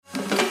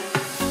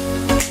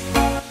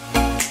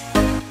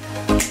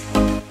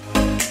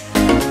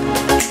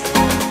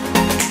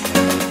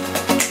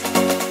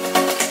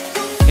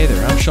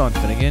Sean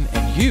Finnegan,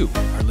 and you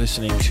are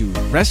listening to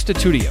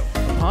Restitutio,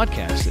 a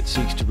podcast that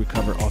seeks to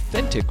recover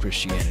authentic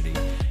Christianity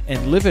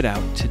and live it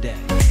out today.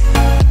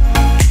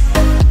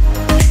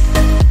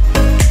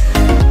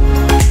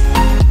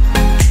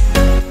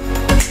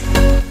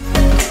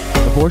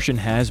 Abortion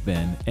has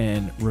been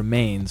and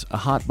remains a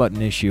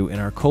hot-button issue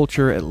in our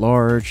culture at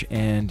large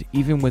and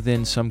even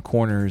within some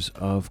corners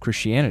of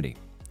Christianity.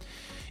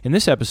 In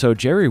this episode,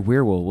 Jerry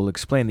Wierwille will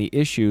explain the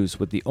issues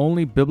with the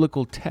only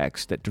biblical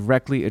text that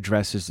directly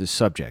addresses this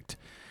subject.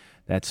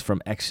 That's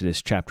from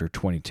Exodus chapter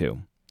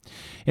 22.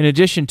 In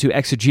addition to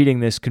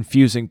exegeting this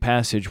confusing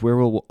passage,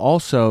 Wierwille will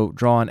also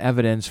draw on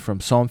evidence from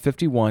Psalm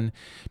 51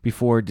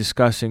 before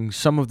discussing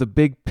some of the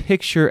big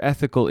picture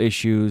ethical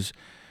issues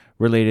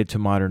related to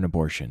modern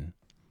abortion.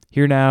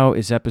 Here now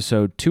is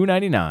episode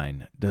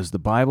 299, Does the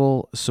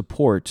Bible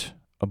Support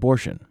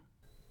Abortion?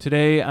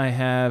 Today I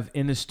have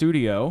in the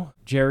studio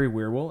Jerry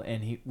Wierwille,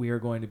 and we are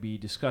going to be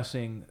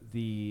discussing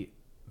the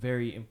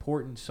very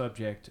important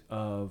subject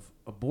of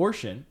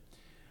abortion.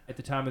 At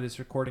the time of this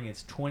recording,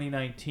 it's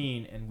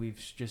 2019, and we've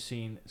just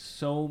seen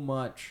so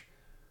much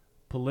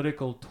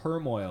political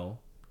turmoil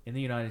in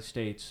the United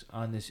States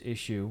on this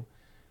issue,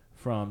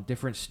 from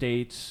different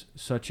states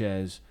such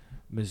as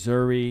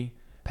Missouri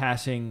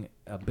passing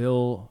a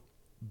bill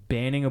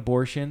banning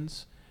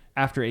abortions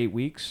after 8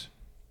 weeks.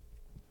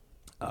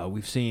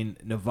 We've seen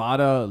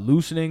Nevada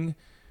loosening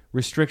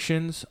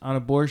restrictions on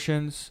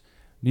abortions.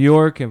 New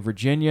York and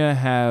Virginia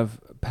have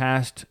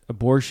passed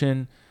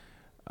abortion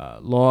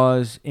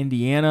laws.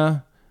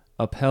 Indiana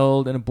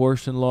upheld an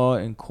abortion law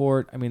in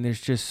court. I mean, there's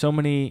just so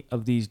many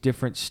of these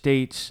different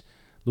states.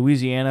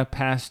 Louisiana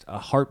passed a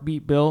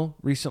heartbeat bill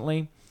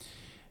recently.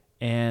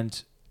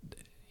 And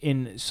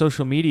in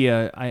social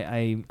media,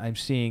 I'm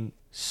seeing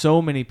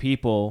so many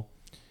people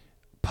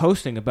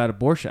posting about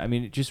abortion. I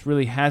mean, it just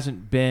really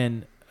hasn't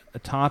been a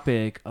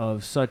topic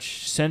of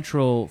such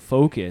central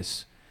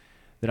focus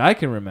that I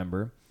can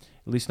remember,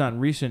 at least not in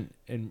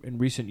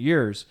recent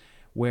years,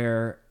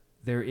 where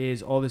there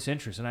is all this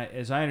interest. And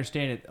as I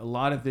understand it, a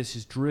lot of this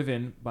is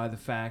driven by the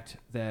fact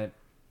that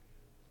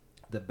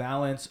the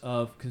balance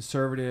of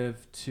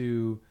conservative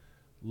to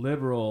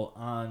liberal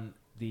on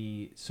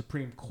the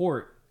Supreme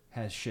Court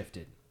has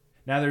shifted.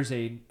 Now there's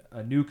a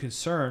new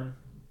concern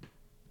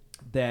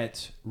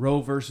that Roe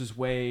versus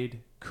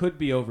Wade could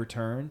be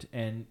overturned,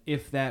 and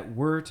if that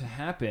were to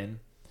happen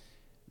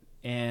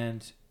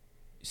and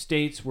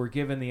states were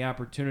given the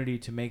opportunity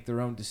to make their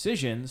own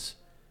decisions,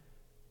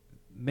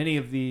 many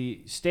of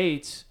the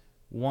states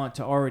want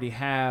to already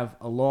have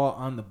a law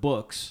on the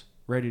books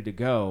ready to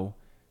go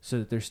so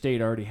that their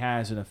state already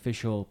has an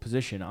official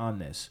position on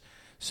this.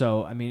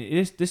 So, I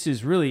mean, this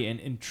is really an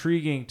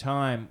intriguing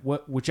time,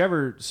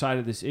 whichever side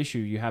of this issue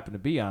you happen to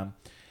be on.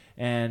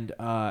 And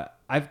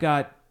I've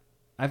got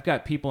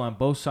people on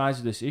both sides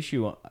of this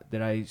issue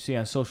that I see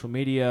on social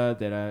media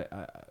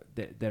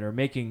that are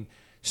making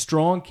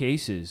strong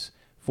cases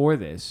for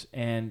this.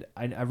 And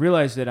I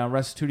realize that on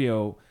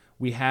Restitutio,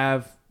 we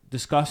have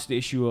discussed the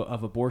issue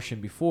of abortion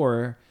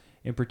before,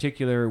 in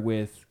particular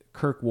with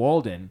Kirk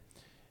Walden.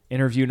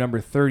 Interview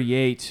number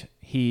 38,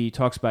 he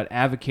talks about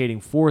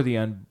advocating for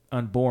the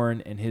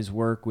unborn and his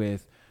work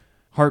with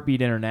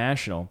Heartbeat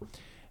International.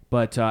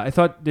 But I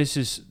thought this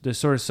is the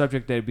sort of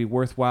subject that would be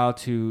worthwhile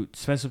to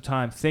spend some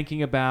time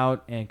thinking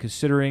about and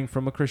considering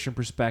from a Christian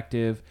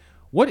perspective.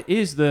 What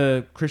is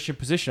the Christian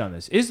position on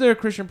this? Is there a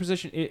Christian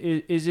position?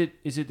 Is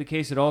it the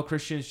case that all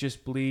Christians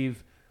just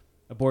believe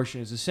abortion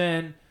is a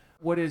sin?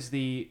 What is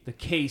the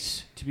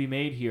case to be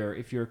made here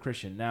if you're a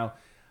Christian? Now,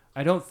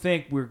 I don't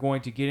think we're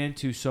going to get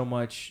into so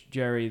much,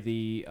 Jerry,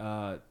 the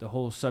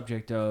whole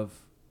subject of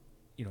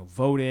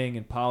voting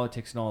and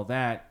politics and all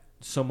that,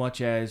 so much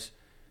as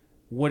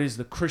what is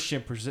the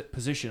Christian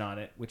position on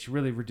it, which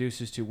really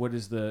reduces to what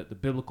is the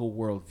biblical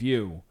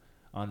worldview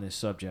on this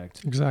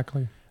subject.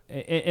 Exactly.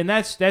 And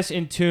that's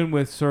in tune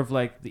with sort of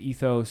like the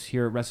ethos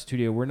here at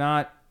Restitutio. We're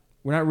not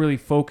really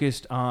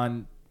focused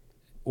on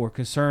or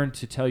concerned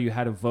to tell you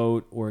how to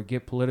vote or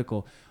get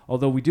political,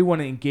 although we do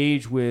want to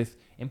engage with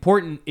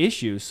important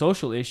issues,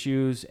 social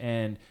issues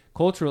and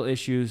cultural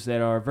issues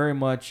that are very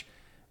much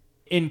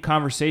in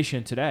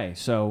conversation today.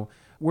 So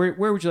Where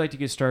would you like to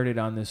get started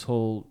on this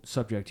whole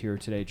subject here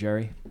today,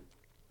 Jerry?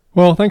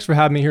 Well, thanks for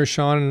having me here,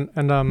 Sean,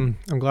 and I'm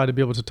glad to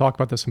be able to talk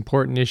about this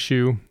important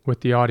issue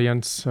with the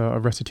audience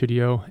of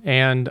Restitutio.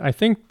 And I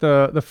think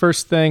the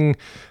first thing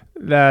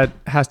that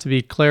has to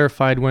be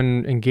clarified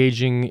when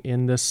engaging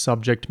in this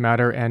subject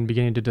matter and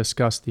beginning to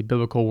discuss the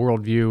biblical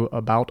worldview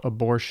about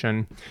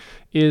abortion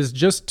is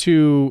just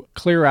to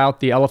clear out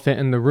the elephant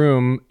in the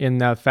room in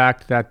the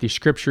fact that the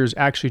scriptures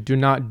actually do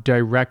not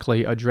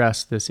directly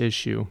address this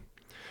issue.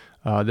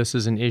 This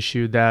is an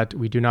issue that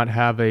we do not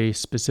have a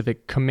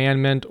specific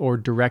commandment or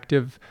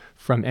directive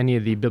from any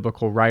of the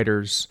biblical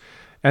writers.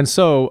 And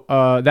so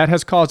that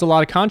has caused a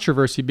lot of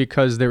controversy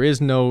because there is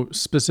no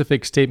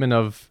specific statement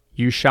of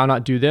you shall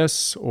not do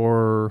this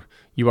or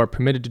you are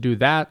permitted to do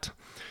that.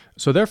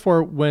 So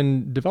therefore,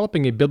 when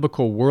developing a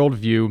biblical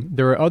worldview,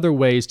 there are other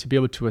ways to be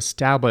able to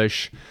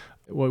establish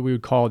what we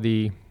would call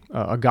the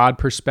a God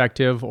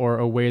perspective or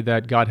a way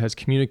that God has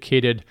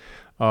communicated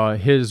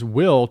his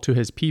will to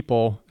his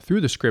people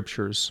through the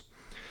scriptures.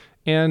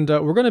 And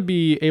we're going to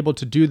be able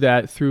to do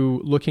that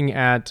through looking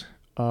at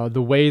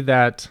the way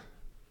that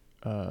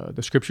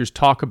the scriptures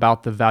talk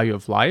about the value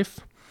of life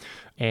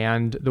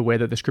and the way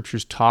that the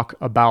scriptures talk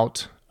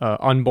about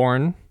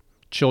unborn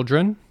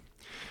children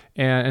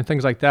and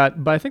things like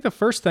that. But I think the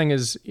first thing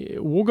is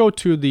we'll go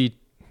to the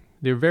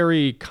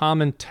very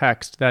common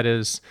text that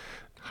is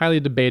highly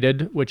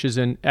debated, which is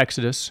in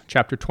Exodus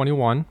chapter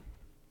 21.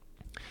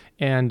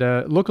 And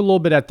look a little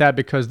bit at that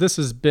because this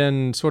has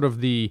been sort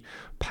of the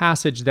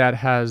passage that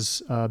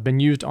has been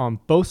used on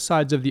both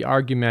sides of the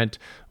argument.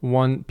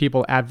 One,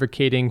 people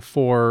advocating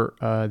for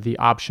the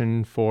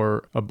option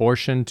for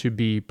abortion to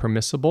be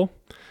permissible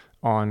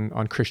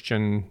on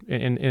Christian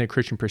in a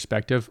Christian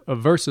perspective,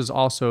 versus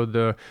also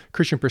the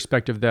Christian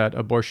perspective that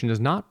abortion is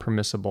not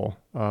permissible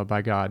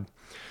by God.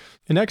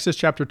 In Exodus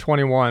chapter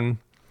 21,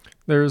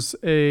 there's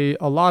a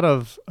lot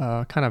of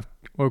kind of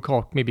what we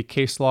call maybe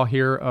case law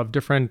here of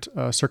different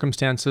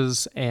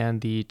circumstances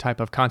and the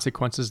type of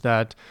consequences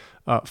that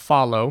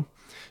follow.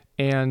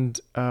 And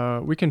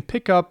we can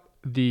pick up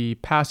the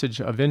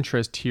passage of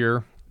interest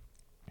here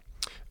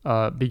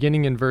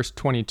beginning in verse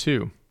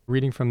 22.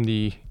 Reading from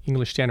the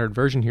English Standard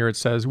Version here, it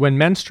says, "When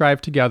men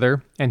strive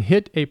together and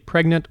hit a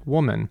pregnant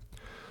woman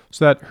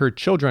so that her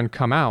children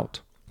come out,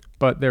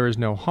 but there is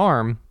no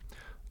harm,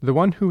 the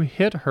one who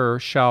hit her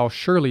shall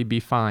surely be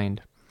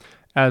fined,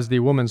 as the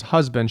woman's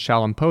husband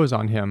shall impose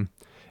on him,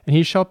 and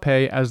he shall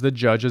pay as the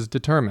judges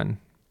determine.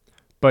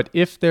 But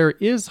if there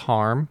is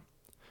harm,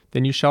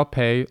 then you shall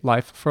pay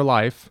life for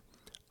life,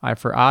 eye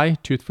for eye,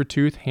 tooth for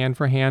tooth, hand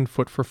for hand,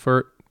 foot for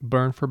foot,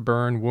 burn for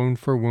burn, wound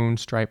for wound,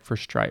 stripe for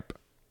stripe."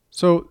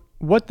 So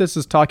what this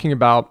is talking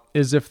about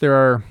is if there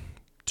are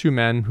two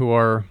men who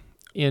are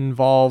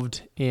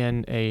involved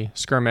in a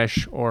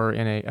skirmish or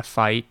in a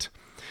fight,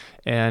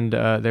 and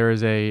there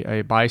is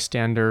a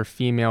bystander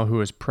female who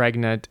is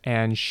pregnant,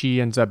 and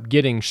she ends up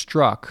getting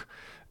struck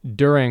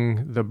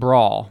during the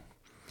brawl.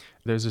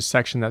 There's a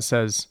section that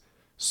says,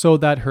 "so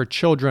that her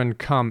children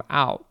come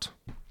out.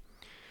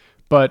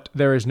 But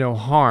there is no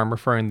harm,"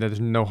 referring that there's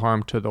no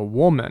harm to the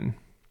woman.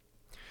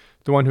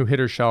 "The one who hit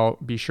her shall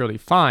be surely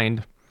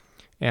fined,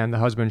 and the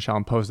husband shall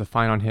impose the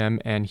fine on him,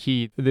 and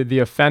the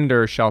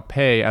offender shall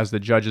pay as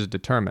the judges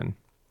determine."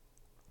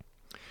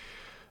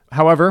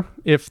 However,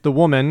 if the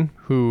woman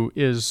who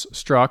is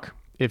struck,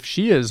 if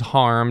she is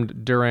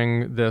harmed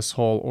during this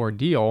whole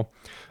ordeal,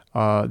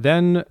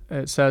 then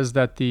it says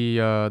that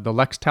the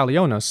lex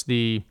talionis,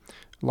 the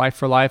life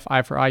for life,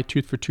 eye for eye,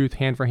 tooth for tooth,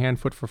 hand for hand,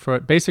 foot for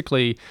foot,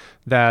 basically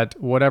that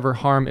whatever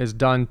harm is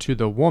done to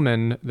the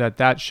woman,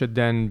 that should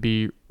then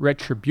be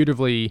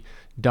retributively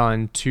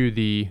done to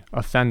the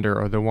offender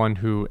or the one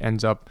who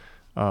ends up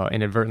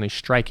inadvertently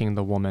striking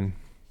the woman.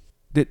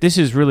 This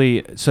is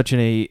really such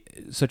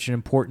an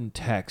important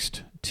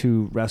text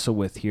to wrestle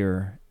with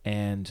here,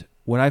 and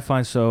what I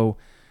find so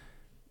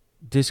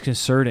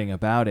disconcerting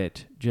about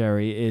it,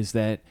 Jerry, is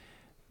that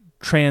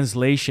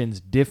translations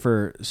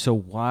differ so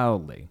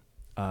wildly.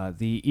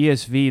 The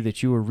ESV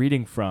that you were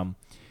reading from,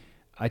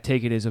 I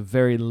take it as a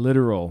very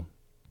literal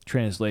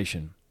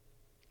translation.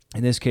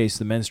 In this case,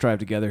 the men strive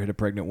together, hit a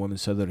pregnant woman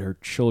so that her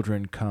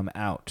children come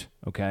out.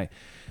 Okay,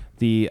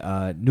 the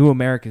New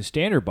American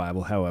Standard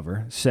Bible,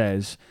 however,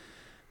 says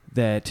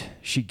that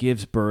she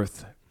gives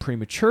birth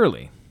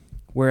prematurely,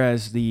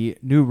 whereas the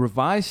New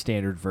Revised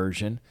Standard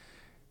Version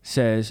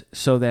says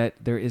so that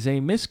there is a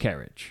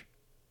miscarriage.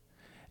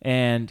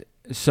 And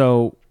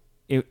so,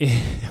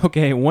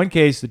 in one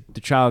case,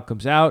 the child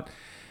comes out,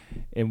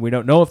 and we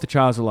don't know if the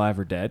child's alive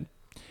or dead.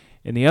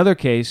 In the other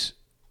case,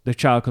 the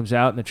child comes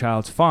out, and the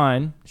child's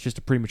fine. It's just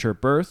a premature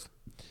birth.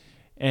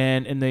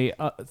 And in the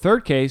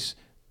third case,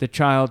 the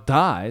child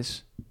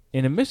dies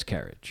in a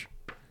miscarriage.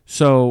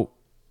 So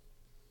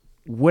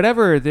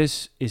whatever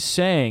this is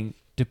saying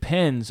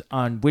depends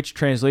on which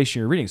translation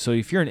you're reading. So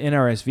if you're an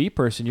NRSV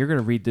person, you're going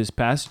to read this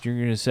passage, you're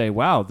going to say,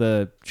 wow,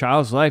 the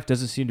child's life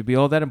doesn't seem to be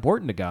all that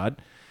important to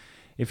God.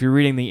 If you're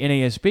reading the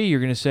NASB, you're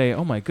going to say,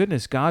 oh my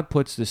goodness, God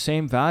puts the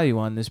same value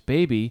on this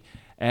baby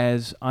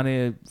as on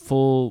a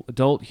full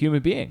adult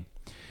human being.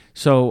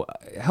 So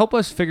help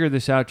us figure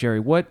this out, Jerry.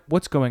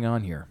 What's going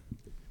on here?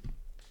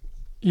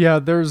 Yeah,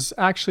 there's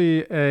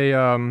actually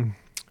the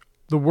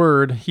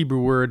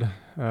Hebrew word,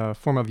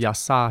 form of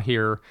yasa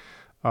here,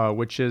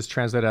 which is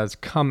translated as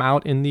come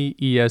out in the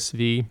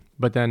ESV,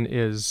 but then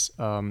is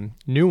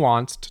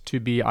nuanced to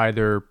be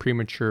either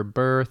premature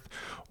birth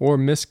or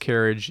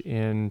miscarriage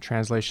in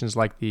translations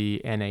like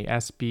the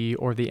NASB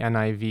or the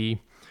NIV.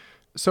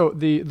 So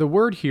the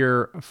word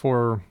here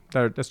for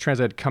that's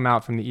translated come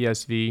out from the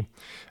ESV,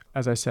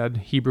 as I said,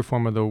 Hebrew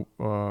form of the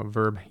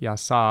verb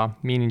yasa,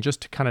 meaning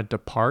just to kind of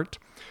depart,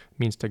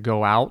 means to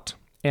go out.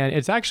 And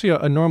it's actually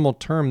a normal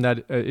term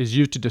that is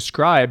used to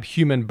describe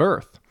human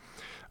birth.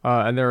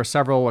 And there are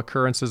several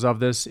occurrences of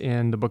this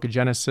in the book of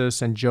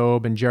Genesis and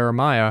Job and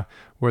Jeremiah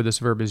where this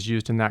verb is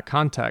used in that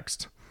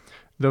context.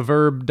 The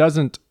verb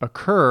doesn't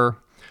occur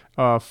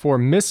for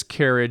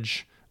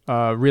miscarriage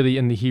really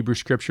in the Hebrew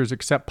Scriptures,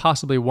 except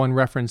possibly one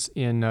reference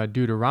in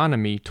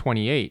Deuteronomy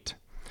 28.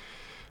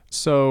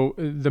 So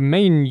the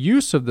main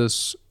use of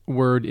this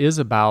word is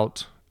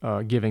about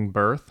giving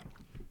birth.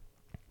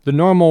 The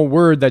normal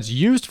word that's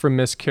used for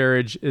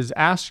miscarriage is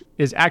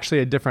actually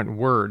a different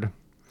word.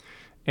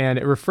 And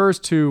it refers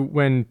to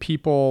when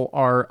people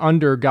are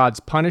under God's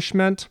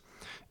punishment,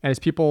 and as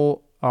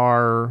people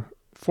are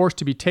forced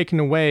to be taken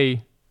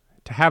away,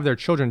 to have their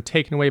children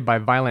taken away by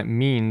violent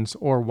means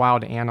or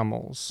wild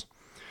animals.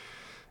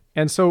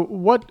 And so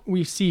what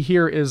we see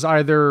here is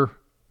either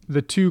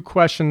the two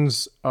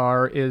questions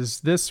are,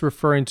 is this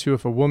referring to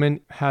if a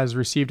woman has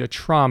received a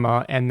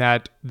trauma and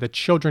that the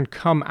children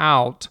come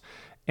out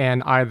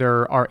and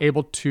either are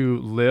able to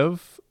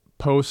live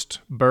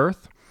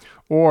post-birth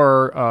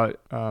or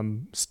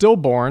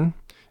stillborn,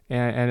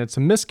 and it's a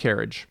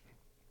miscarriage.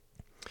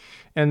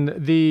 And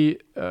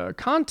the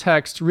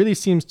context really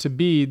seems to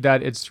be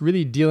that it's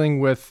really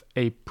dealing with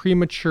a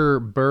premature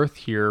birth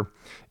here,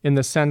 in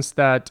the sense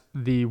that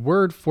the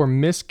word for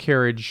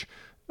miscarriage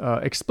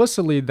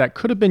explicitly that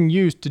could have been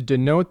used to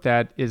denote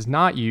that is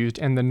not used,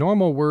 and the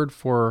normal word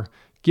for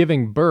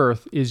giving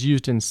birth is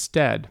used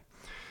instead.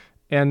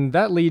 And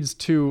that leads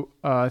to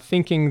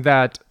thinking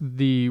that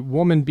the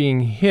woman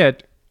being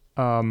hit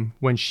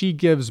when she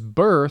gives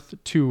birth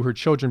to her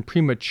children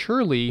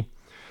prematurely,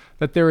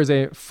 that there is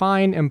a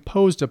fine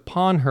imposed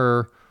upon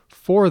her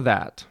for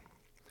that.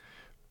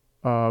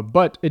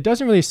 But it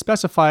doesn't really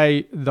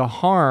specify the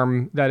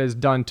harm that is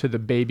done to the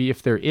baby,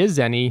 if there is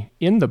any,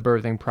 in the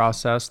birthing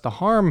process. The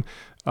harm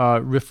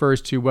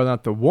refers to whether or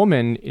not the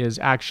woman is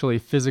actually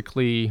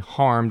physically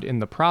harmed in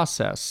the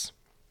process.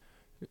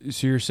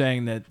 So you're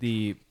saying that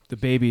the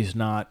baby is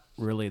not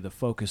really the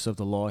focus of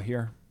the law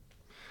here?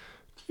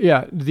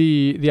 Yeah,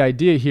 the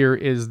idea here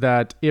is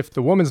that if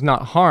the woman's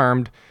not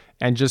harmed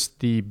and just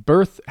the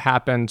birth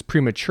happens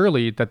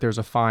prematurely, that there's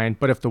a fine.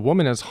 But if the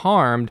woman is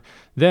harmed,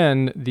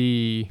 then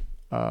the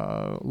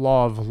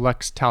law of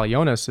lex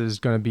talionis is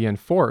going to be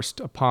enforced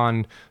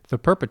upon the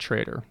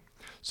perpetrator.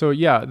 So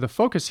yeah, the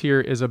focus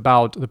here is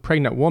about the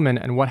pregnant woman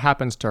and what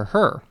happens to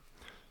her.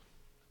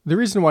 The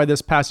reason why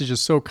this passage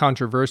is so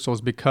controversial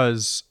is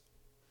because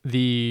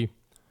the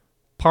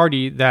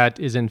party that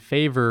is in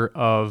favor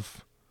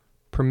of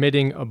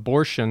permitting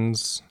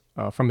abortions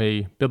from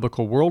a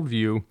biblical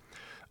worldview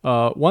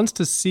wants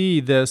to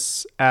see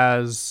this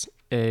as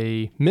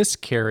a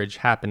miscarriage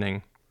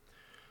happening,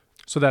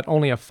 so that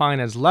only a fine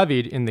is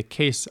levied in the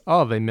case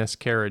of a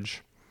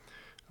miscarriage,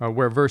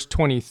 where verse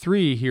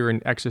 23 here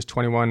in Exodus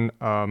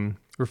 21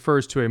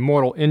 refers to a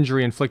mortal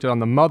injury inflicted on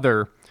the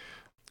mother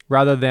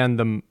rather than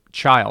the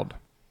child.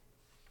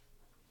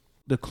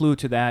 The clue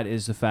to that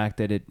is the fact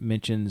that it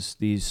mentions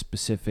these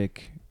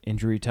specific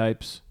injury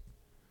types,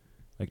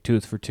 like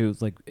tooth for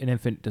tooth. Like an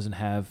infant doesn't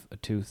have a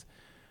tooth,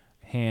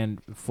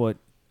 hand, foot,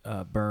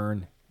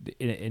 burn.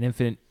 An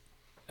infant,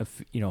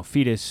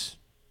 fetus,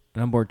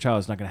 an unborn child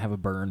is not going to have a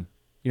burn,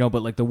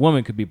 but like the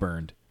woman could be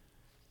burned.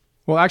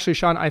 Well, actually,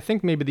 Sean, I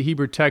think maybe the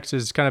Hebrew text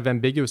is kind of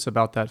ambiguous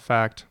about that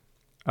fact.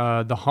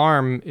 The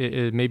harm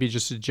it may be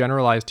just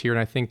generalized here, and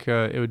I think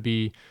it would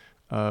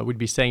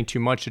be saying too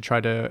much to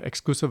try to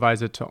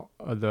exclusivize it to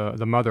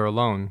the mother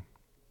alone.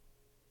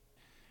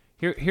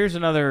 Here's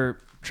another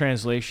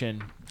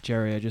translation,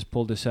 Jerry. I just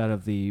pulled this out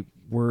of the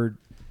Word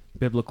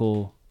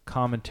Biblical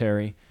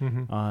Commentary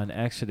on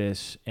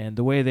Exodus, and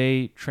the way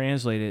they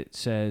translate it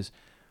says,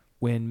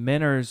 when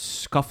men are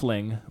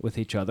scuffling with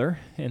each other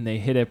and they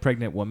hit a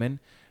pregnant woman,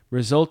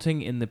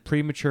 resulting in the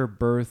premature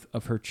birth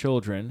of her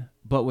children,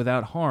 but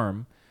without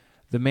harm,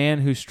 the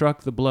man who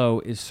struck the blow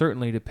is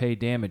certainly to pay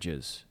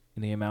damages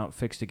in the amount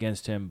fixed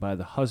against him by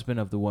the husband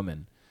of the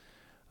woman.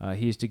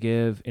 He is to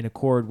give in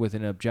accord with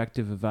an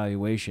objective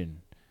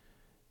evaluation.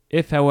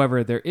 If,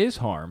 however, there is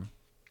harm,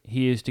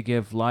 he is to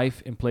give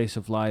life in place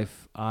of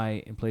life,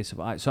 eye in place of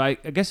eye. So I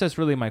guess that's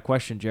really my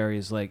question, Jerry,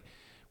 is like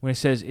when it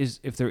says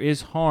if there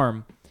is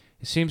harm,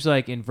 it seems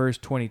like in verse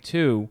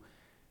 22,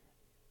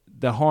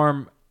 the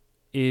harm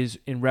is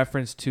in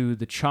reference to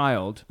the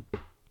child,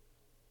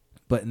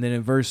 but then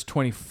in verse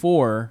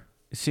 24,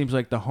 it seems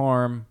like the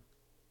harm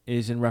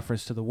is in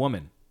reference to the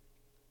woman.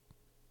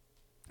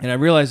 And I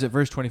realize that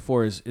verse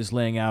 24 is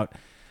laying out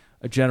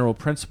a general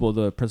principle,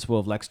 the principle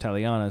of lex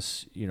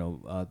talionis,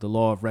 the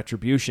law of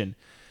retribution.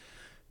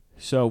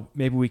 So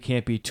maybe we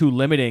can't be too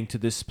limiting to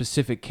this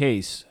specific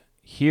case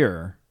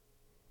here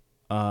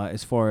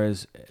as far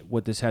as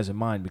what this has in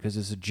mind, because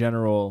it's a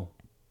general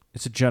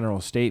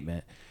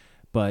statement.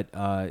 But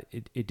that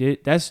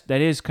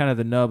is kind of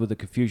the nub of the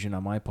confusion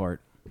on my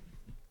part.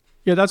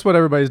 Yeah, that's what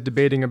everybody's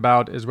debating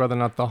about, is whether or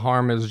not the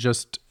harm is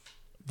just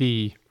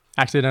the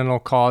accidental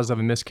cause of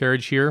a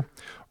miscarriage here,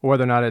 or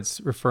whether or not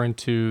it's referring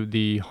to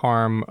the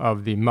harm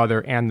of the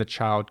mother and the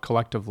child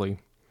collectively.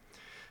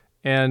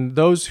 And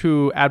those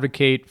who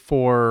advocate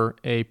for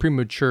a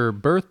premature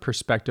birth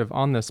perspective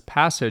on this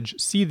passage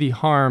see the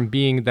harm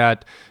being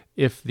that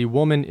if the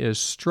woman is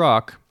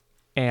struck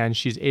and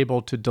she's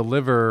able to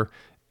deliver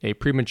a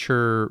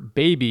premature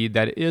baby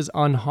that is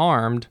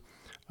unharmed,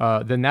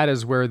 then that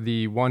is where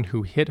the one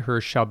who hit her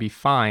shall be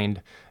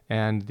fined,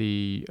 and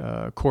the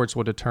courts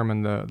will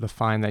determine the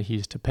fine that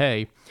he's to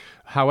pay.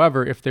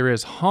 However, if there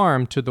is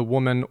harm to the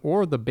woman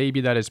or the baby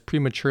that is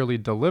prematurely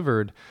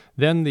delivered,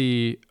 then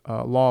the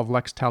law of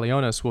lex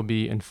talionis will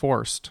be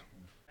enforced.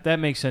 That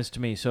makes sense to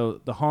me.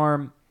 So the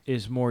harm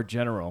is more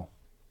general.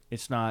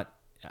 It's not,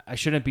 I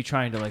shouldn't be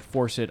trying to like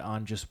force it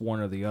on just one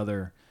or the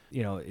other.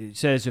 You know, it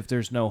says if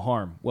there's no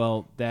harm.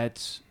 Well,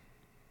 that's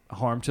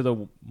harm to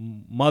the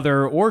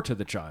mother or to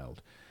the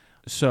child.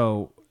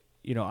 So,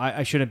 you know,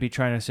 I shouldn't be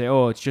trying to say,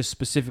 oh, it's just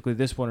specifically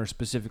this one or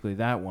specifically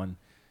that one.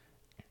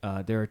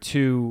 There are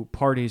two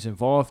parties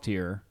involved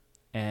here,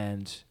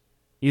 and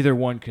either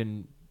one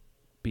can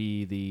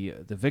be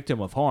the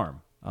victim of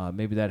harm.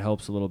 Maybe that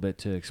helps a little bit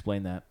to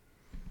explain that.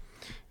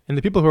 And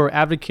the people who are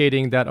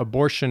advocating that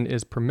abortion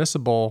is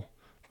permissible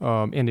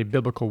in a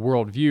biblical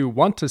worldview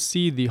want to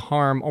see the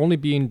harm only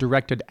being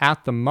directed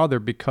at the mother,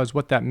 because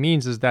what that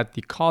means is that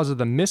the cause of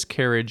the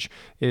miscarriage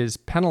is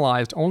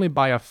penalized only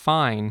by a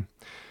fine.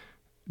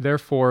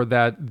 Therefore,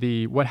 that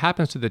what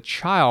happens to the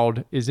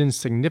child is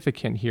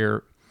insignificant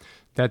here,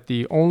 that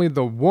only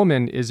the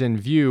woman is in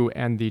view,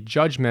 and the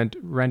judgment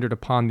rendered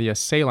upon the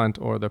assailant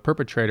or the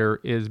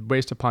perpetrator is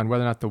based upon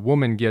whether or not the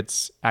woman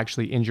gets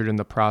actually injured in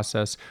the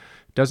process.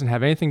 It doesn't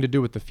have anything to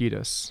do with the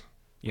fetus,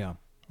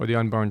 or the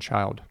unborn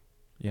child.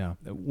 Yeah.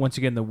 Once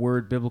again, the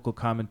word biblical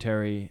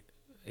commentary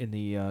in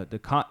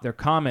their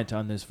comment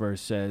on this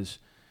verse says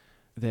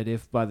that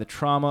if by the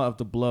trauma of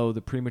the blow,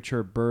 the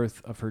premature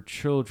birth of her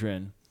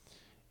children,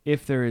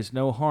 if there is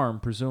no harm,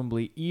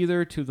 presumably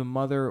either to the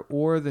mother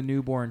or the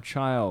newborn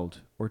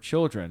child or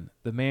children,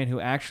 the man who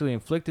actually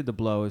inflicted the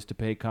blow is to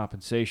pay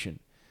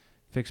compensation,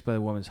 fixed by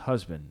the woman's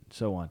husband, and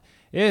so on.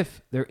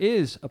 If there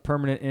is a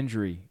permanent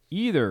injury,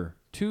 either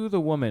to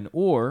the woman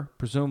or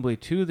presumably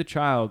to the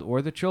child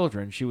or the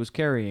children she was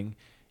carrying,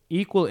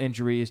 equal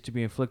injury is to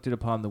be inflicted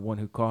upon the one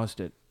who caused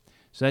it.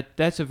 So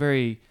that's a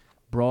very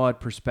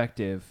broad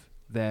perspective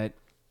that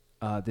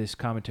this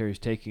commentary is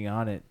taking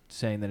on it,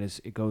 saying that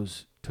it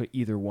goes to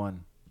either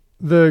one.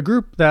 The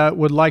group that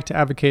would like to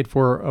advocate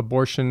for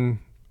abortion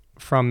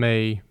from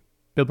a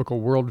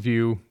biblical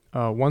worldview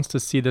wants to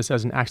see this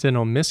as an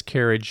accidental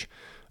miscarriage,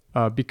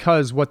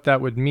 because what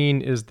that would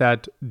mean is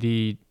that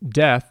the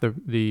death,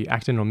 the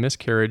accidental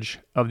miscarriage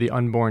of the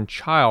unborn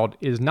child,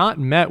 is not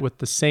met with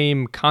the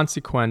same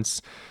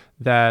consequence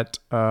that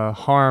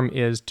harm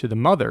is to the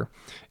mother.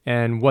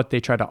 And what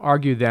they try to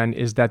argue then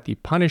is that the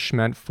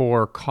punishment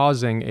for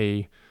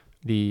causing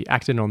the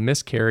accidental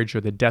miscarriage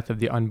or the death of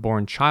the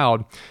unborn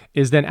child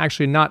is then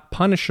actually not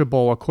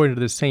punishable according to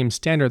the same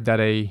standard that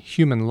a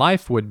human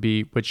life would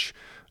be, which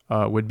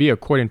would be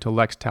according to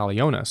lex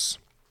talionis,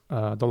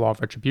 the law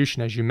of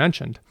retribution, as you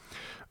mentioned.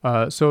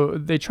 So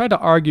they try to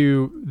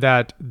argue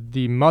that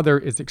the mother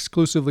is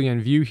exclusively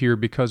in view here,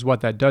 because what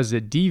that does,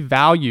 it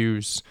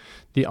devalues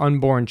the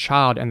unborn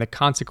child and the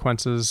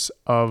consequences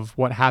of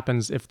what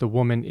happens if the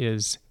woman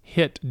is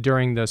hit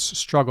during this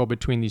struggle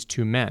between these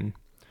two men.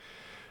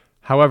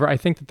 However, I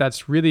think that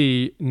that's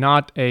really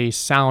not a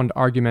sound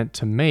argument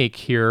to make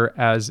here,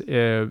 as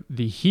the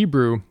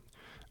Hebrew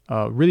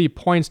really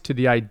points to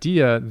the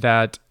idea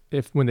that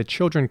when the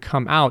children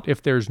come out,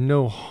 if there's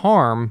no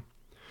harm,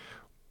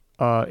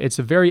 it's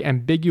a very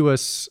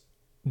ambiguous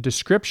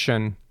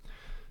description.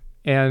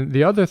 And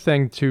the other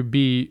thing to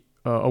be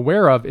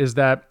aware of is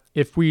that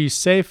if we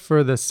say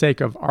for the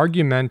sake of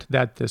argument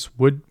that this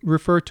would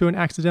refer to an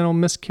accidental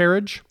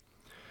miscarriage,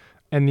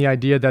 and the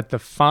idea that the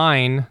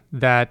fine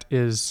that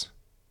is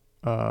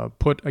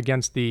put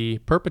against the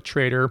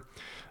perpetrator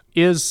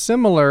is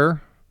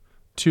similar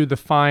to the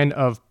fine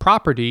of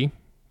property,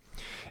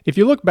 if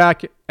you look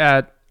back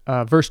at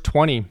verse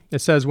 20, it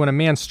says, when a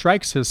man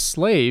strikes his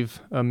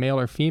slave, a male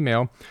or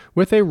female,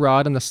 with a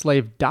rod, and the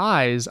slave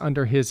dies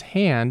under his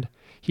hand,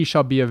 he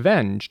shall be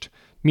avenged,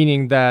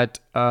 meaning that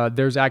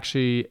there's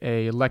actually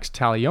a lex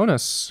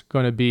talionis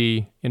going to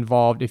be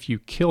involved if you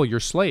kill your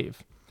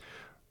slave.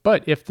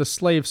 But if the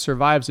slave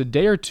survives a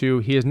day or two,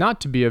 he is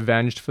not to be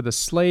avenged, for the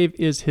slave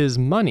is his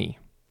money.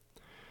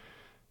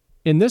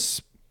 In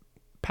this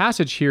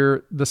passage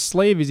here, the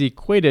slave is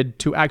equated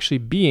to actually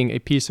being a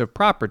piece of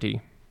property,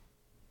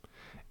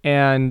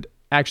 and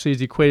actually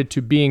is equated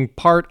to being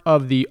part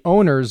of the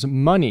owner's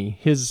money,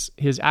 his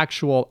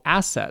actual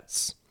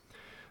assets.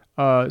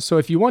 So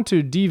if you want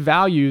to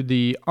devalue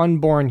the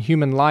unborn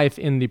human life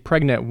in the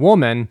pregnant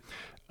woman,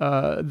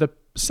 the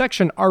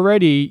section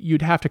already,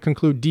 you'd have to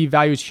conclude,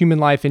 devalues human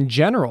life in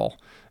general,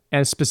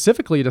 and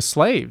specifically to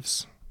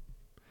slaves.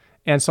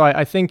 And so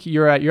I think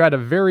you're at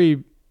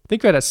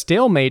a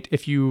stalemate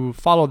if you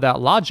follow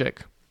that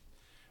logic.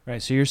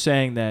 Right. So you're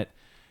saying that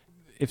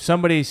if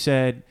somebody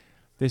said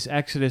this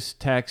Exodus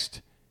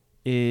text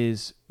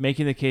is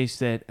making the case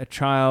that a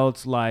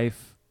child's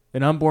life,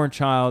 an unborn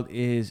child,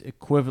 is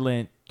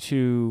equivalent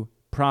to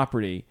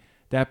property,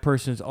 that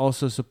person is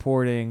also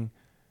supporting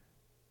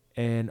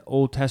an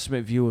Old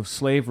Testament view of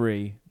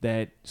slavery,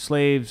 that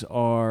slaves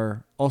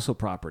are also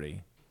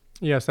property.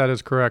 Yes, that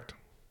is correct.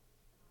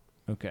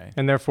 Okay.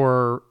 And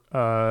therefore,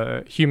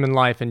 human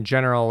life in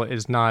general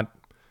is not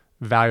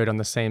valued on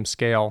the same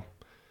scale.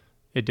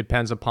 It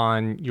depends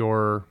upon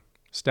your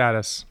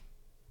status.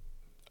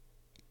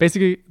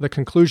 Basically, the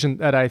conclusion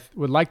that I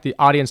would like the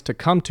audience to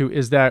come to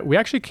is that we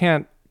actually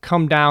can't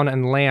come down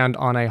and land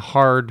on a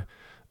hard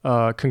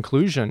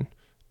conclusion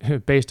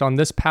based on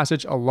this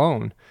passage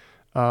alone.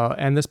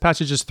 And this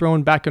passage is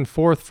thrown back and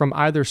forth from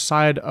either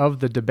side of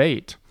the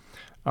debate.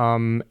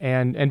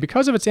 And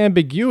because of its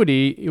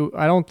ambiguity,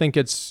 I don't think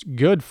it's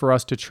good for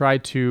us to try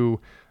to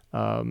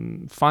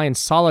find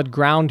solid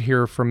ground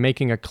here for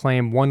making a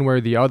claim one way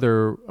or the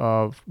other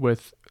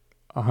with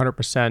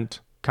 100%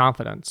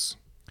 confidence.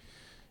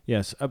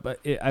 Yes, but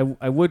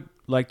I would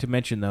like to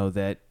mention, though,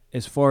 that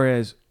as far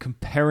as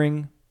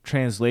comparing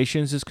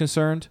translations is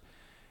concerned,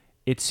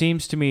 it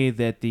seems to me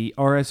that the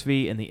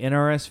RSV and the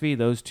NRSV,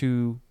 those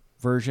two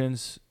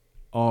versions,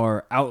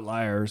 are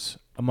outliers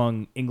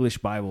among English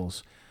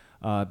Bibles,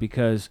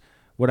 because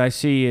what I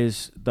see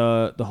is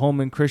the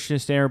Holman Christian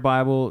Standard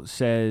Bible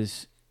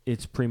says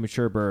it's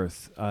premature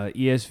birth.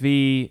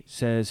 ESV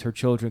says her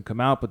children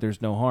come out, but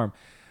there's no harm.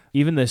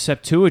 Even the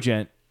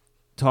Septuagint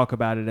talk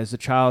about it as the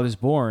child is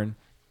born,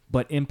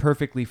 but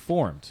imperfectly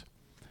formed.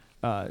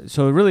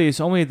 So really it's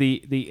only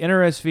the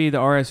NRSV, the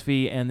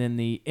RSV, and then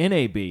the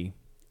NAB,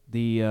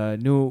 the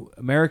New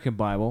American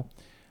Bible,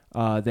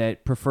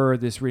 that prefer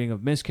this reading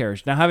of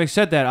miscarriage. Now, having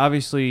said that,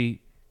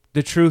 obviously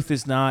the truth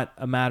is not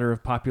a matter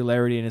of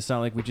popularity, and it's not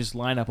like we just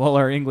line up all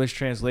our English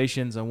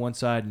translations on one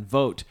side and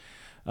vote,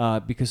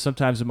 because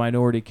sometimes the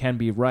minority can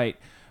be right.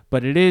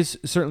 But it is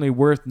certainly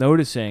worth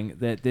noticing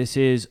that this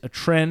is a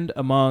trend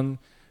among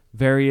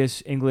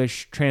various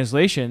English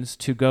translations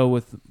to go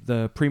with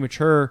the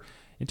premature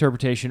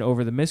interpretation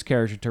over the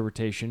miscarriage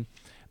interpretation.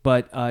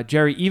 But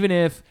Jerry, even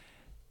if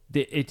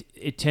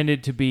it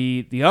tended to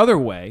be the other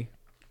way,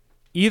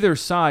 either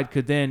side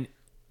could then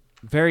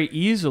very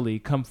easily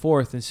come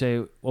forth and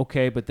say,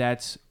 okay, but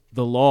that's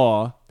the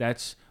law,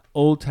 that's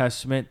Old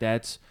Testament,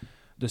 that's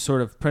the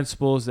sort of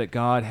principles that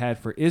God had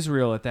for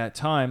Israel at that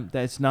time,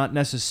 that's not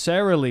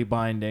necessarily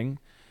binding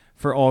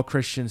for all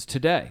Christians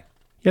today.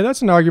 Yeah,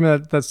 that's an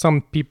argument that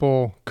some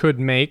people could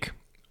make,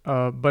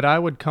 but I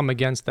would come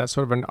against that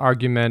sort of an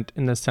argument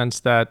in the sense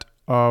that,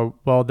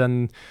 well,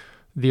 then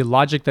the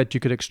logic that you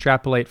could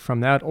extrapolate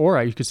from that,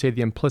 or you could say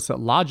the implicit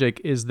logic,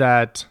 is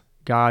that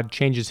God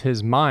changes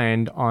his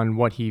mind on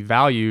what he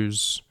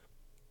values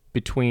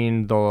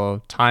between the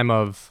time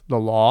of the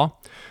law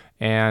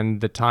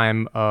and the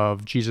time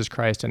of Jesus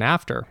Christ and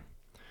after.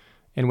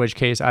 In which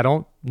case, I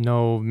don't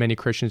know many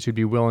Christians who'd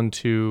be willing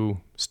to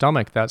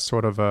stomach that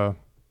sort of a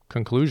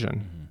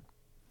conclusion.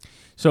 Mm-hmm.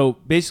 So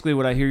basically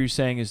what I hear you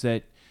saying is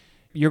that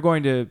you're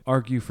going to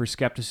argue for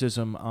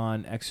skepticism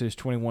on Exodus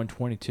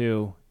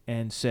 21:22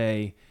 and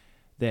say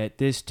that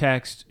this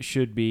text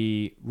should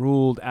be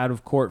ruled out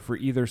of court for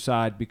either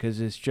side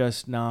because it's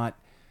just not,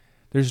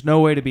 there's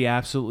no way to be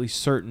absolutely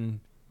certain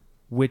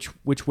which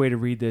way to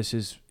read this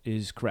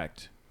is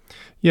correct.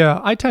 Yeah,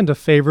 I tend to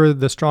favor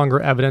the stronger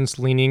evidence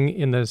leaning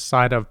in the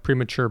side of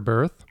premature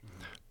birth,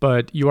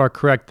 but you are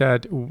correct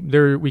that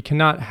we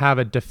cannot have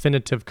a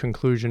definitive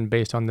conclusion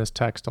based on this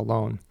text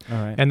alone. All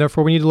right. And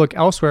therefore we need to look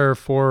elsewhere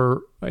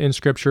in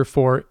Scripture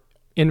for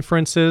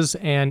inferences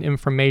and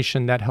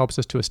information that helps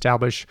us to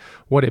establish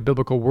what a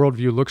biblical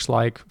worldview looks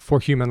like for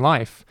human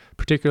life,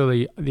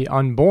 particularly the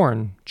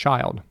unborn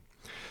child.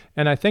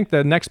 And I think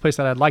the next place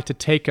that I'd like to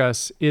take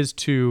us is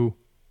to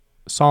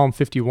Psalm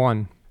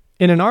 51.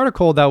 In an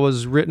article that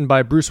was written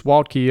by Bruce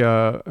Waltke,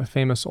 a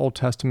famous Old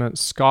Testament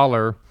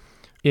scholar,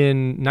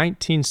 in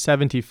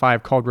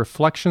 1975 called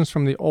Reflections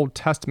from the Old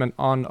Testament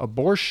on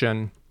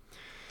Abortion,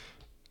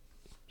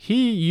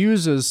 he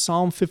uses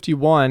Psalm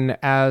 51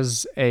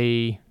 as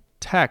a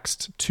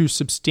text to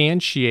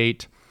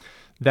substantiate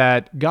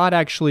that God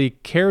actually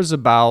cares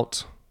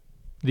about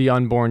the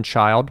unborn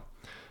child,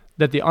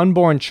 that the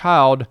unborn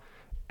child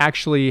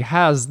actually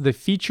has the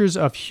features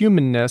of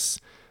humanness,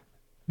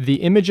 the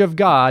image of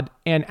God,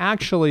 and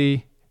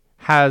actually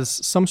has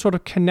some sort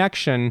of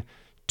connection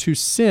to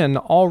sin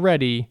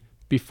already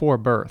before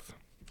birth.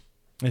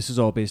 This is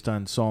all based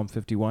on Psalm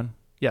 51?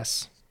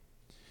 Yes.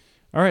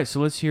 All right, so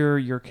let's hear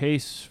your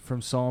case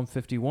from Psalm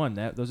 51.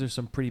 Those are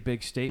some pretty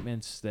big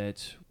statements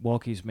that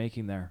Waltke's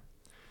making there.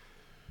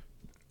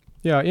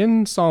 Yeah,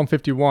 in Psalm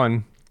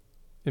 51,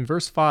 in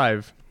verse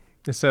 5,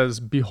 it says,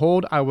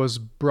 "Behold, I was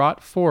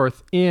brought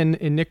forth in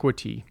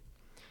iniquity,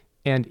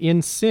 and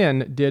in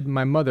sin did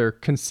my mother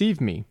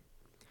conceive me.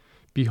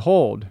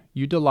 Behold,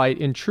 you delight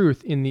in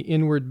truth in the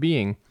inward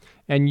being,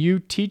 and you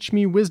teach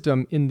me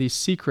wisdom in the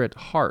secret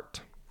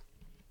heart."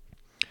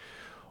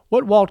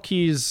 What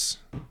Waltke's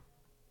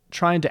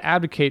trying to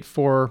advocate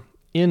for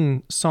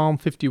in Psalm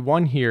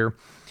 51 here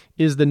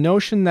is the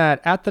notion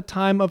that at the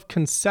time of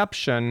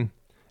conception,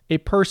 a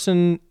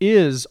person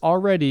is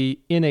already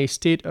in a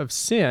state of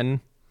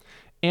sin,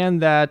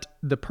 and that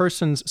the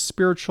person's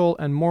spiritual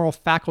and moral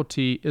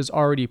faculty is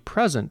already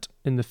present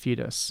in the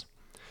fetus.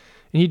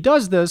 And he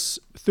does this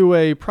through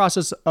a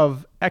process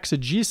of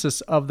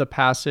exegesis of the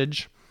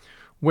passage,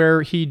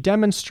 where he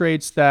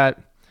demonstrates that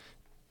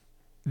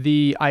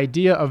the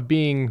idea of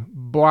being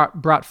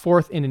brought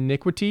forth in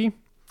iniquity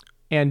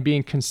and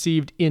being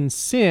conceived in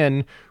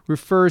sin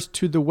refers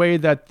to the way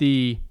that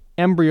the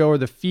embryo or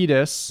the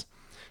fetus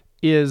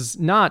is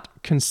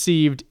not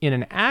conceived in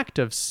an act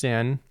of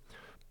sin,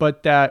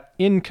 but that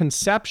in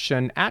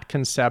conception, at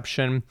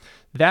conception,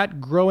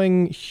 that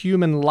growing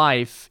human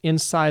life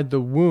inside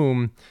the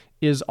womb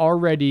is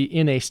already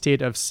in a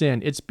state of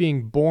sin. It's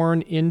being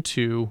born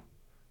into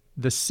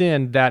the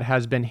sin that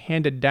has been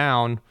handed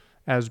down,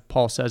 as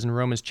Paul says in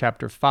Romans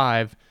chapter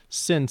 5,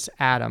 since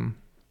Adam.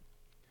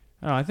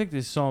 I think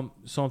this Psalm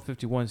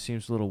 51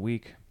 seems a little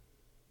weak.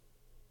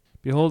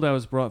 Behold, I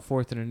was brought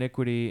forth in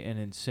iniquity, and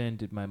in sin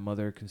did my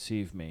mother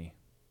conceive me.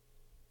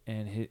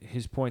 And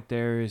his point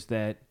there is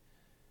that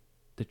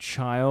the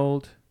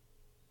child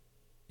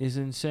is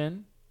in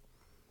sin,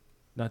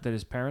 not that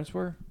his parents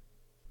were.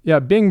 Yeah,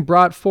 being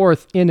brought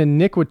forth in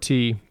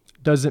iniquity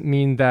doesn't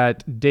mean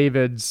that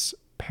David's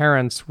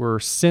parents were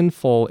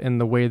sinful in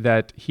the way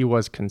that he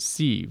was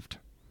conceived.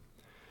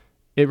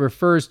 It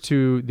refers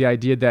to the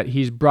idea that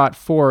he's brought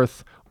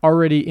forth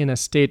already in a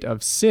state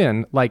of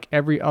sin, like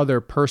every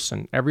other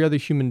person, every other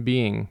human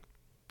being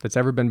that's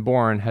ever been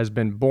born has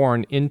been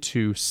born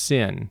into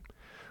sin,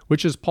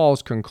 which is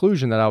Paul's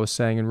conclusion that I was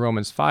saying in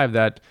Romans 5,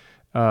 that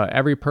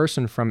every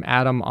person from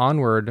Adam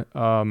onward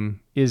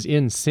is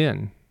in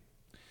sin.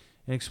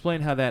 And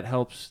explain how that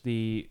helps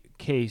the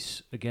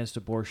case against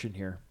abortion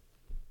here.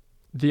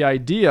 The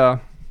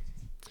idea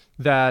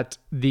that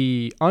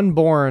the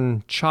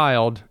unborn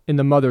child in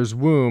the mother's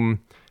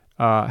womb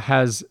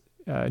has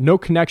no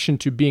connection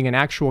to being an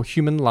actual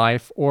human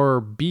life or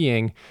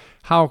being,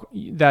 how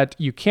that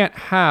you can't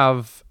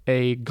have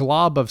a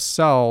glob of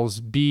cells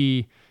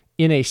be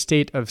in a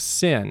state of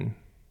sin,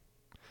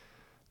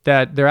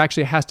 that there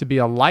actually has to be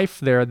a life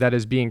there that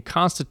is being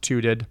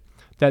constituted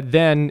that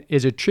then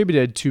is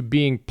attributed to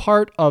being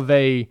part of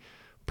a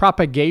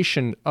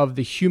propagation of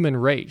the human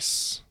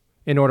race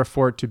in order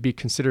for it to be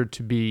considered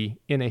to be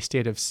in a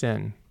state of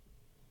sin.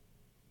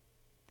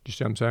 Do you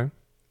see what I'm saying?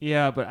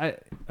 Yeah,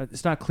 but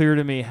it's not clear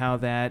to me how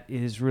that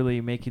is really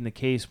making the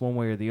case one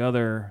way or the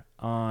other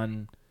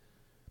on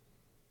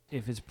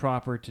if it's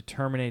proper to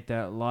terminate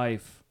that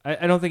life.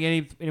 I don't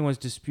think anyone's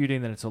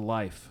disputing that it's a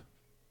life.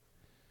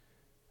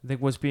 I think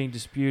what's being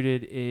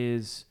disputed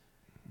is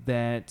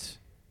that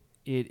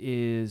it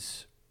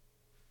is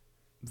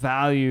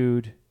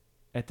valued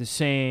at the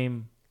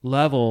same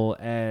level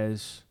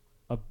as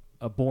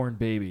a born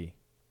baby.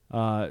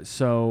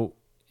 So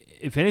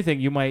if anything,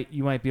 you might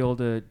be able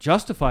to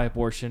justify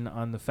abortion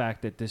on the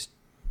fact that this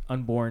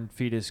unborn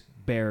fetus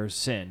bears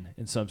sin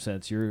in some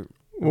sense. You're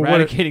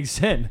eradicating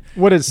sin.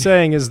 What it's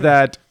saying is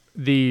that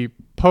the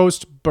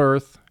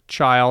post-birth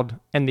child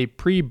and the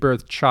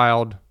pre-birth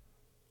child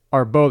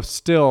are both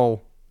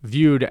still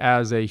viewed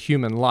as a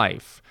human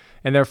life,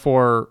 and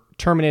therefore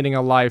terminating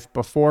a life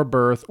before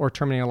birth or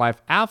terminating a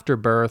life after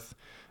birth,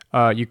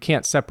 you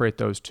can't separate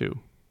those two.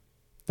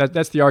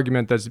 That's the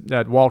argument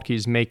that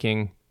Waltke's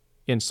making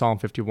in Psalm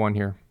 51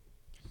 here.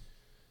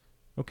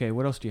 Okay,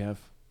 what else do you have?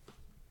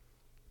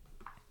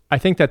 I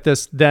think that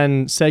this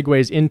then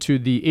segues into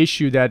the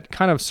issue that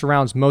kind of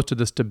surrounds most of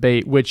this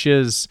debate, which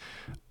is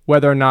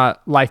whether or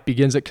not life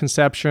begins at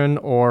conception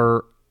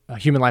or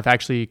human life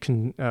actually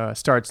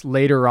starts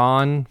later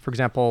on, for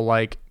example,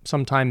 like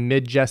sometime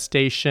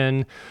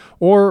mid-gestation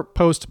or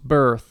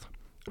post-birth.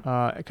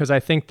 Because I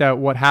think that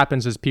what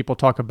happens is people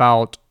talk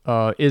about,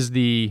 is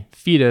the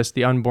fetus,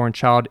 the unborn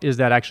child, is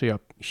that actually a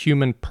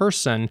human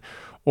person,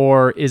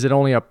 or is it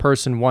only a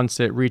person once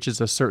it reaches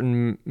a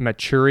certain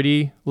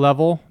maturity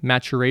level,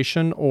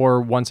 maturation, or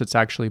once it's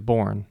actually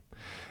born?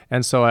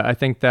 And so I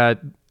think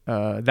that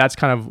that's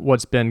kind of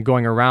what's been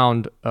going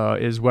around,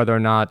 is whether or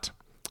not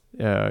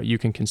you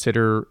can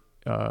consider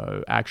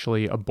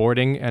actually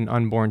aborting an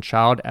unborn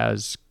child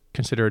as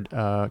considered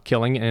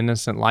killing an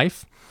innocent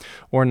life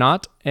or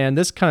not. And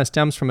this kind of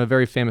stems from a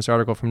very famous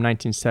article from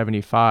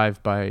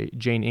 1975 by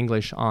Jane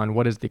English on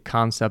what is the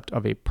concept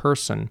of a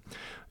person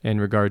in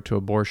regard to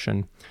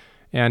abortion.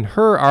 And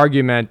her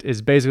argument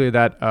is basically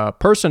that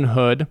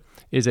personhood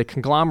is a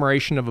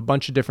conglomeration of a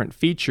bunch of different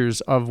features,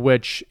 of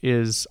which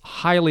is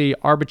highly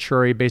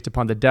arbitrary based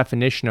upon the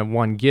definition of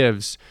one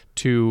gives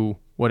to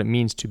what it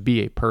means to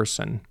be a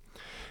person.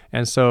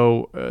 And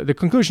so the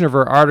conclusion of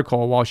her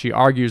article, while she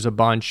argues a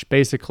bunch,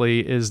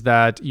 basically is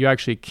that you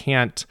actually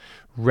can't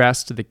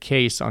rest the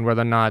case on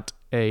whether or not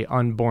a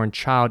unborn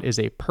child is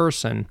a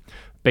person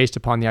based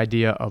upon the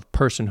idea of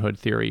personhood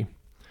theory,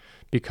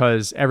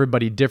 because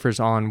everybody differs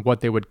on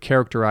what they would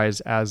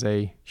characterize as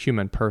a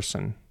human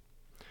person.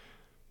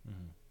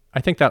 Mm-hmm.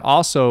 I think that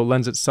also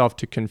lends itself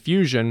to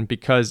confusion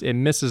because it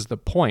misses the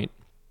point.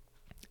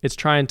 It's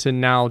trying to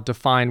now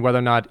define whether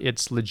or not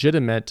it's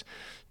legitimate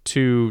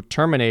to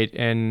terminate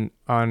an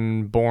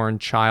unborn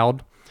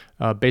child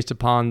based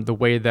upon the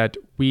way that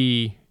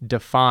we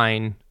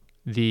define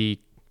the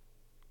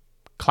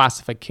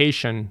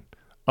classification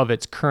of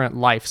its current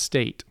life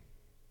state.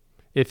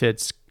 If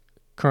it's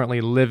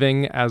currently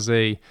living as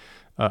a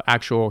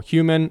actual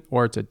human,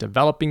 or it's a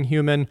developing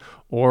human,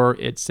 or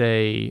it's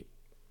a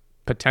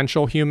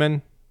potential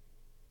human.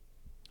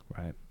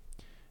 Right.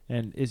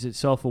 And is it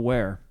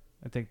self-aware?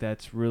 I think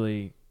that's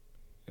really,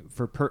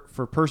 for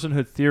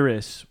personhood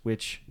theorists,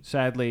 which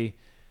sadly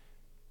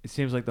it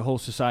seems like the whole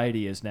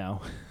society is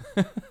now,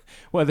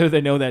 whether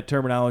they know that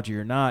terminology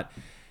or not.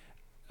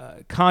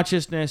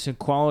 Consciousness and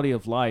quality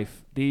of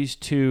life, these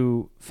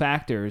two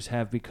factors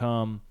have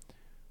become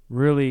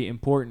really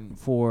important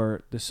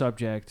for the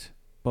subject,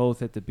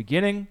 both at the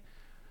beginning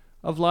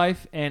of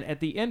life and at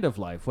the end of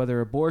life, whether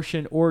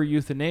abortion or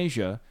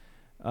euthanasia.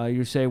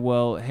 You say,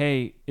 well,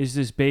 hey, is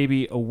this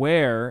baby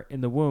aware in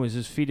the womb? Is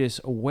this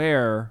fetus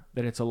aware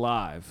that it's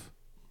alive?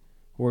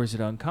 Or is it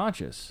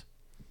unconscious?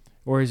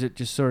 Or is it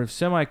just sort of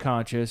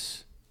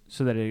semi-conscious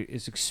so that it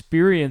is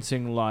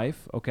experiencing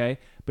life, okay,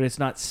 but it's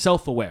not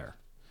self-aware?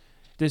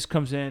 This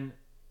comes in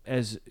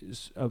as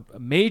a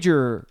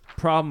major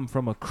problem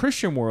from a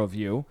Christian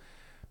worldview,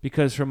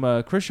 because from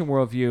a Christian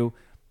worldview,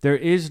 there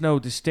is no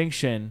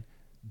distinction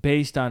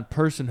based on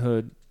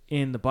personhood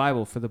in the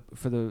Bible. For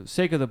the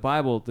sake of the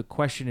Bible, the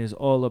question is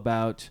all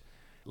about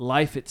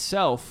life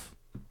itself,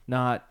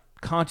 not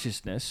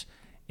consciousness.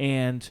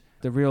 And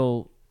the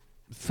real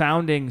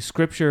founding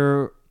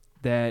scripture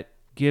that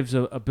gives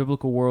a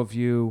biblical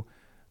worldview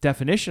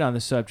definition on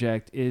the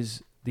subject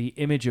is the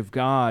image of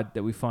God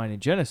that we find in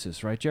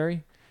Genesis, right,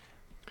 Jerry?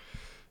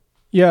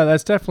 Yeah,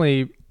 that's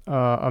definitely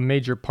a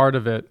major part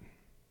of it.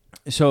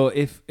 So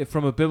if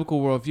from a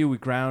biblical worldview, we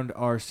ground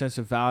our sense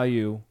of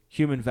value,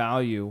 human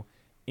value,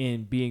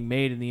 in being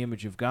made in the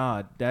image of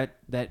God,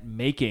 that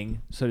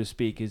making, so to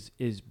speak,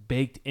 is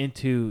baked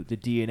into the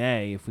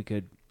DNA, if we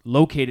could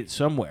locate it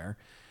somewhere.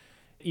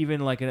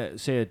 Even like, an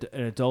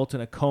adult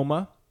in a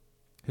coma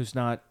who's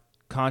not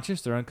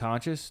conscious, they're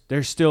unconscious,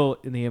 they're still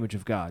in the image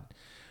of God.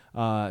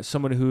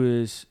 Someone who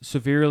is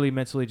severely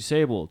mentally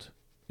disabled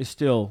is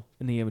still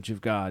in the image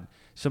of God.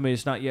 Somebody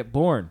that's not yet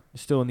born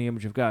is still in the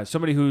image of God.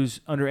 Somebody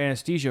who's under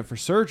anesthesia for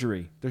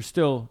surgery, they're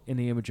still in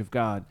the image of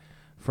God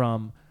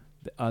from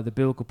the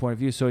biblical point of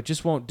view. So it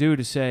just won't do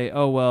to say,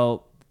 oh,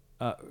 well,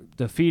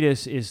 the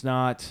fetus is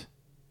not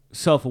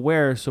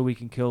self-aware, so we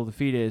can kill the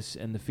fetus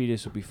and the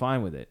fetus will be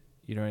fine with it.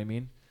 You know what I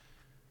mean?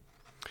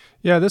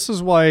 Yeah, this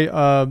is why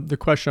the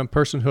question of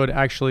personhood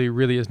actually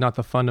really is not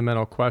the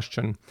fundamental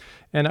question.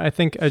 And I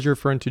think as you're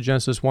referring to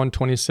Genesis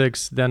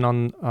 1:26, then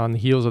on the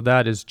heels of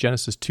that is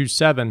Genesis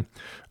 2:7,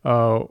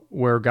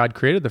 where God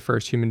created the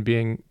first human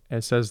being.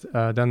 It says,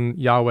 then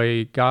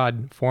Yahweh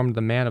God formed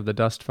the man of the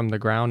dust from the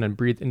ground and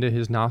breathed into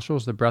his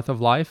nostrils the breath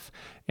of life,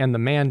 and the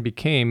man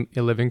became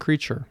a living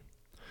creature.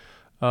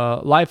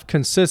 Life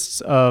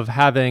consists of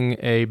having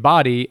a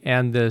body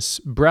and this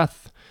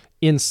breath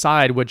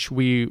inside, which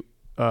we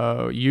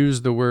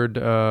use the word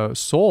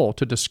soul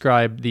to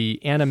describe the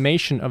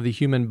animation of the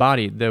human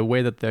body, the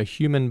way that the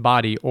human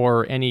body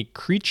or any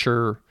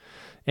creature,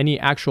 any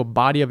actual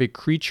body of a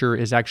creature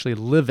is actually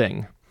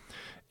living.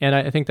 And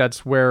I think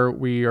that's where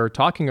we are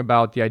talking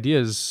about the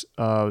ideas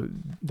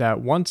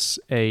that once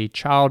a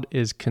child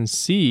is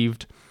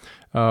conceived,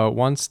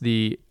 once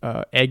the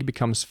egg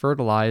becomes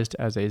fertilized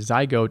as a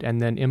zygote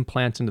and then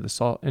implants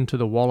into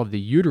the wall of the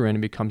uterine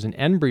and becomes an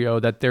embryo,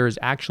 that there is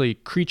actually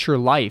creature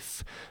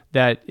life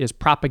that is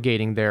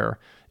propagating there.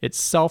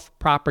 It's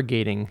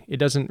self-propagating. It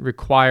doesn't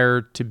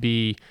require to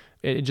be,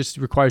 it just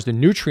requires the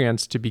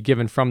nutrients to be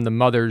given from the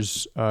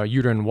mother's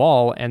uterine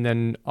wall, and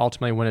then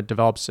ultimately when it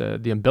develops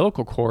the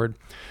umbilical cord,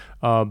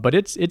 but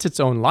it's its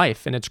own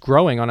life and it's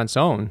growing on its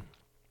own.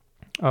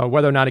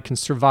 Whether or not it can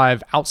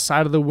survive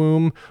outside of the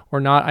womb or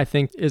not, I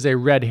think, is a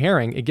red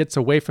herring. It gets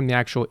away from the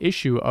actual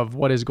issue of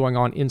what is going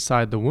on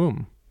inside the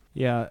womb.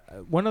 Yeah.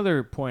 One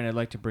other point I'd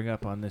like to bring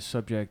up on this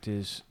subject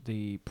is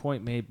the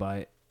point made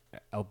by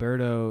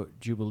Alberto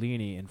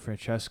Giubilini and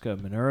Francesca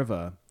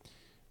Minerva,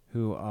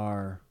 who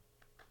are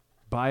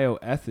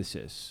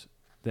bioethicists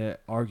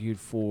that argued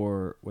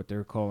for what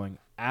they're calling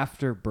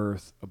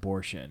after-birth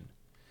abortion.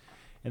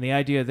 And the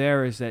idea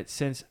there is that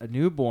since a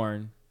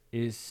newborn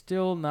is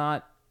still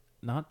not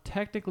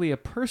technically a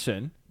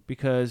person,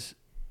 because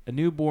a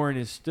newborn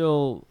is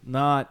still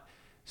not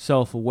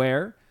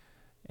self-aware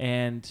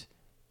and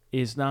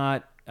is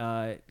not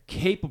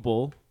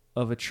capable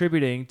of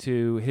attributing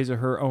to his or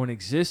her own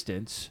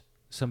existence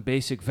some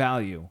basic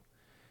value,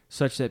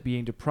 such that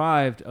being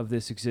deprived of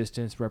this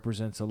existence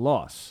represents a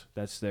loss.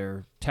 That's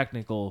their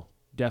technical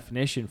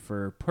definition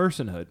for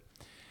personhood.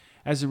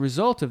 As a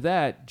result of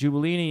that,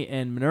 Giubilini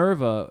and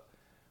Minerva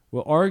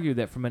will argue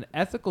that from an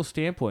ethical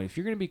standpoint, if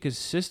you're going to be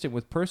consistent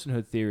with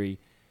personhood theory,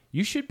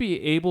 you should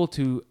be able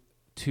to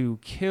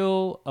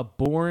kill a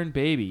born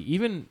baby,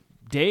 even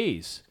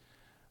days,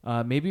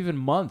 maybe even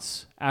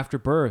months after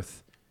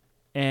birth,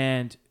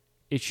 and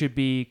it should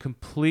be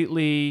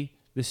completely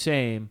the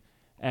same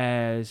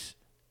as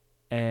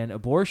an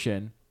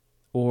abortion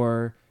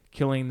or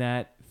killing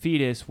that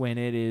fetus when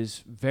it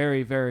is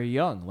very, very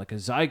young, like a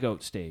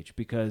zygote stage,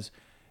 because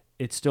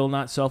it's still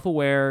not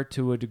self-aware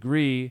to a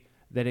degree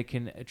that it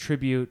can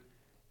attribute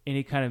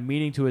any kind of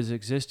meaning to his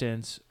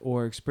existence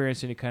or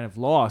experience any kind of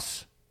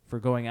loss for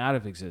going out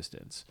of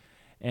existence.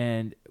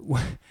 And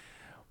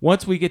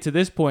once we get to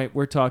this point,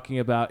 we're talking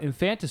about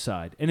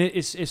infanticide. And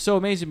it's so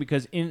amazing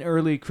because in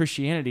early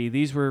Christianity,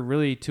 these were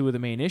really two of the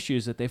main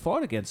issues that they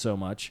fought against so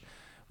much,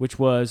 which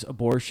was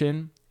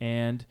abortion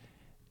and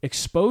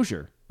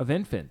exposure of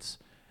infants.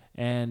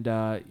 And,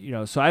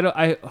 so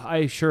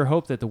I sure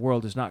hope that the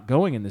world is not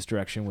going in this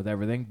direction with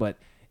everything, but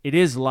it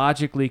is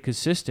logically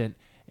consistent.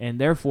 And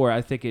therefore,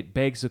 I think it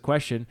begs the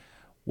question,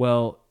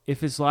 well,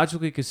 if it's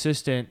logically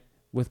consistent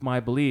with my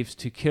beliefs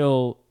to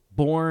kill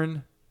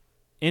born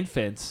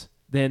infants,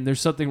 then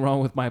there's something wrong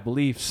with my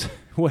beliefs.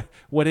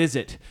 What is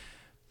it?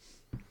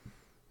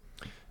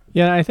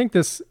 Yeah, I think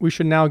we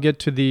should now get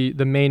to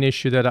the main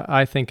issue that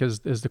I think is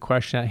the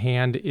question at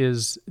hand,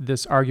 is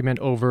this argument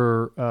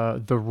over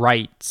the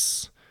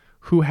rights.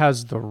 Who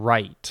has the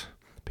right?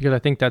 Because I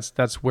think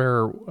that's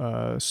where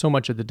so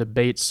much of the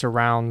debate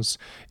surrounds.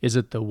 Is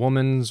it the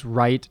woman's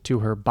right to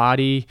her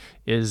body?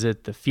 Is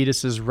it the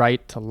fetus's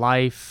right to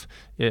life?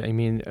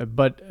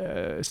 But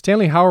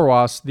Stanley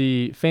Hauerwas,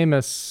 the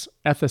famous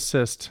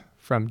ethicist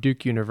from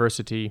Duke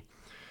University,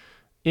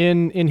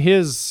 in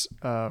his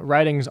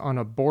writings on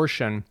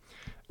abortion,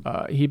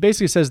 he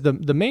basically says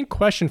the main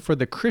question for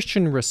the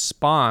Christian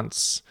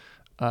response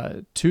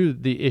to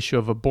the issue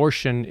of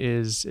abortion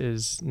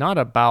is not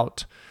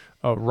about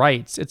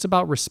rights, it's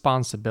about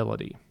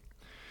responsibility.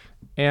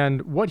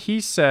 And what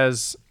he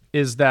says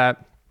is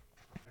that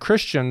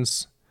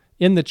Christians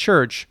in the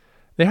church,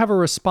 they have a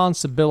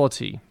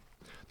responsibility.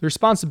 The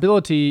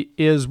responsibility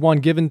is one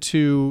given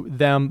to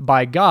them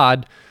by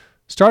God,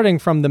 starting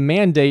from the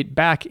mandate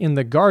back in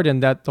the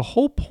garden that the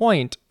whole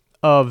point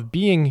of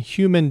being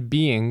human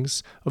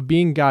beings, of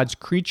being God's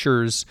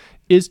creatures,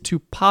 is to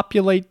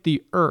populate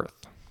the earth.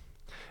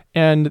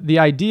 And the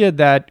idea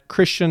that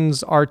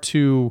Christians are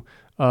to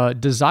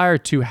desire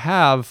to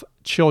have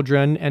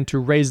children and to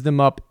raise them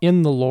up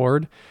in the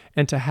Lord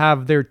and to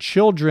have their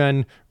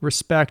children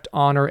respect,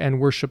 honor, and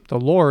worship the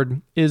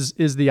Lord is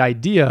the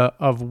idea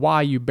of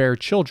why you bear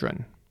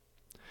children.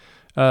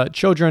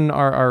 Children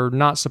are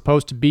not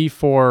supposed to be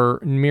for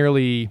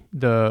merely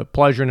the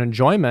pleasure and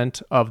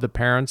enjoyment of the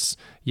parents,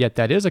 yet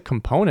that is a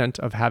component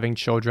of having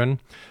children.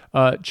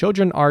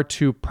 Children are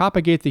to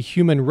propagate the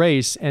human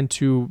race and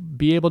to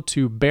be able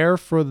to bear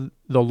for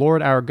the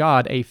Lord our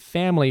God a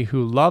family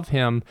who love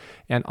Him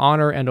and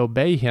honor and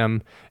obey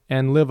Him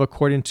and live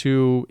according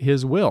to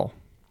His will.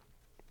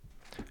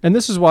 And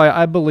this is why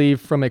I believe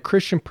from a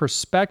Christian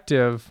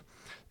perspective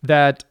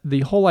that the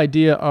whole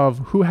idea of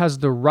who has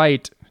the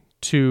right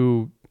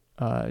to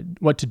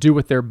what to do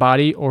with their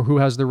body or who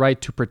has the right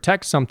to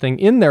protect something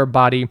in their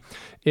body,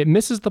 it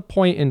misses the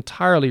point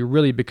entirely,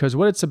 really, because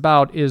what it's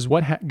about is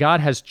what God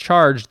has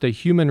charged the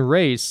human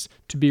race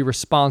to be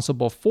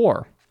responsible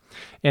for.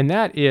 And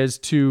that is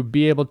to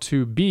be able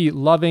to be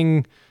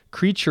loving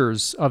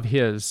creatures of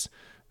His,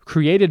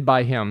 created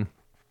by Him.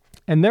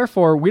 And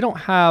therefore, we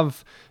don't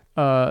have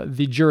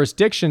the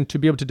jurisdiction to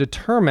be able to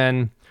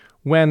determine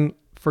when,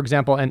 for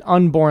example, an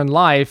unborn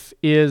life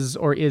is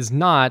or is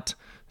not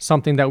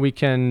something that we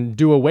can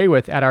do away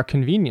with at our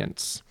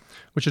convenience,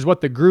 which is what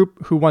the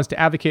group who wants to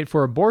advocate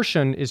for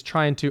abortion is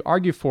trying to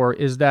argue for,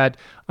 is that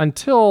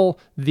until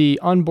the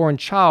unborn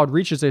child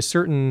reaches a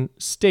certain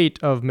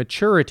state of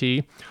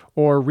maturity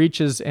or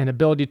reaches an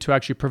ability to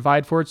actually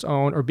provide for its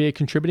own or be a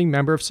contributing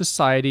member of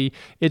society,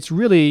 it's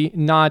really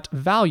not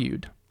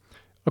valued.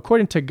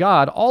 According to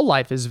God, all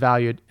life is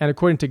valued, and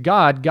according to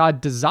God, God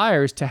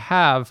desires to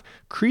have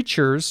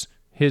creatures,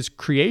 His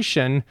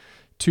creation,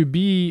 to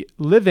be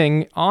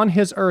living on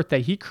His earth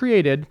that He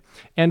created,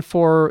 and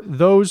for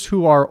those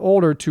who are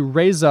older to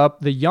raise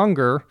up the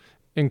younger,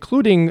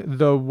 including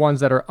the ones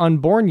that are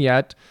unborn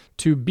yet,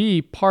 to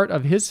be part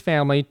of His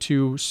family,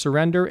 to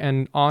surrender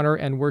and honor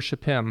and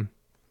worship Him.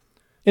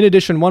 In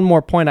addition, one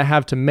more point I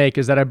have to make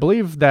is that I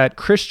believe that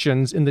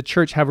Christians in the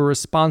church have a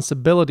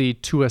responsibility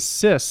to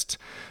assist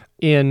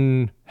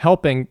in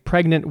helping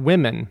pregnant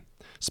women,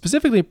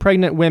 specifically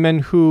pregnant women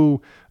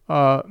who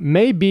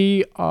may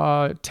be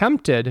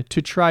tempted to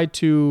try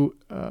to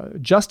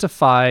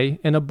justify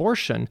an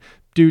abortion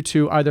due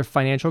to either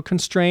financial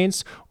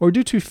constraints or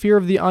due to fear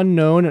of the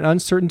unknown and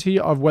uncertainty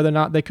of whether or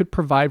not they could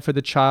provide for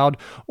the child,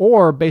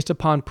 or based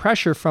upon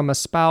pressure from a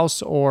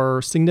spouse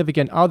or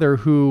significant other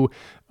who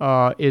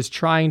is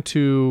trying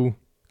to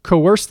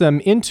coerce them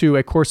into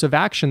a course of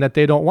action that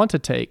they don't want to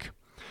take.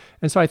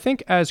 And so I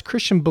think as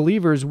Christian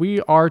believers,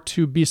 we are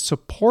to be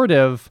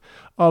supportive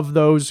of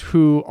those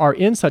who are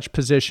in such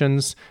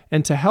positions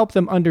and to help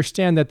them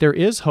understand that there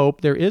is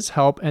hope, there is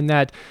help, and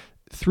that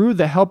through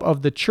the help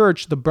of the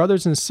church, the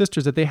brothers and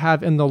sisters that they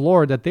have in the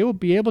Lord, that they will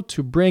be able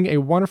to bring a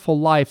wonderful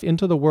life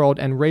into the world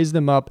and raise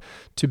them up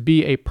to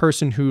be a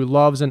person who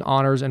loves and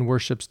honors and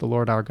worships the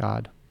Lord our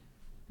God.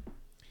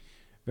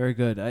 Very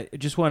good. I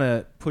just want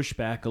to push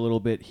back a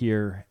little bit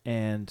here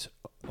and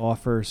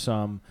offer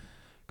some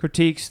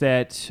critiques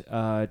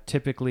that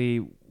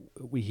typically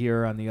we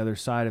hear on the other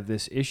side of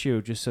this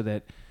issue, just so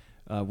that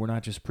we're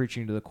not just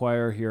preaching to the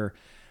choir here.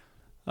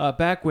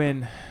 Back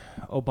when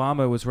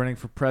Obama was running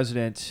for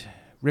president,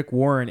 Rick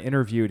Warren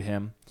interviewed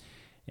him,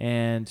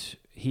 and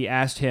he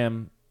asked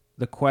him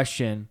the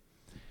question,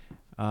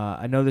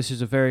 I know this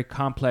is a very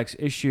complex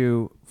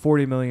issue,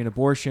 40 million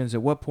abortions.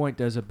 At what point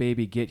does a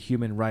baby get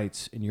human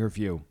rights in your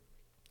view?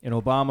 And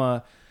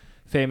Obama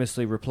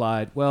famously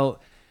replied, well,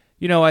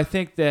 I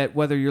think that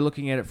whether you're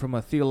looking at it from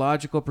a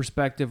theological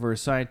perspective or a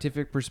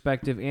scientific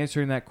perspective,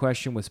 answering that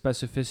question with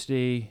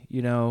specificity,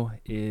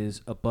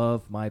 is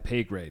above my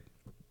pay grade.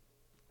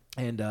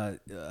 And I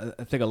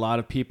think a lot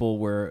of people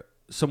were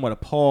somewhat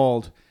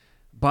appalled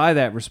by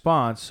that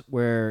response,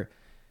 where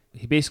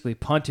he basically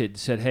punted,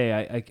 said,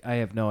 hey, I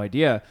have no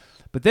idea.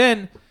 But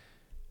then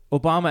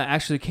Obama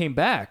actually came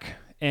back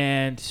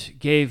and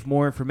gave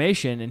more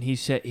information, and he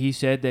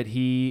said that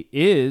he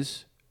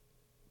is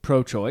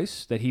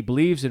pro-choice, that he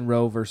believes in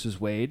Roe versus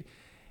Wade,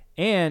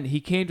 and he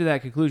came to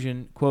that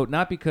conclusion, quote,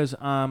 not because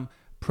I'm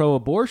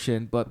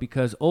pro-abortion, but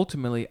because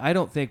ultimately I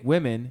don't think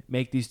women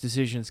make these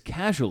decisions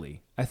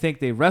casually. I think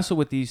they wrestle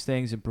with these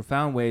things in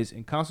profound ways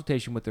in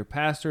consultation with their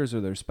pastors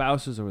or their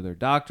spouses or their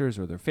doctors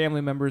or their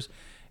family members.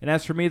 And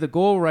as for me, the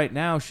goal right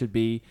now should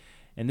be,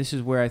 and this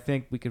is where I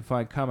think we can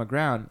find common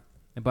ground,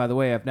 and by the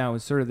way, I've now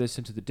inserted this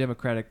into the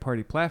Democratic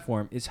Party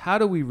platform, is how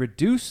do we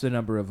reduce the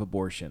number of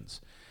abortions?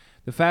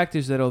 The fact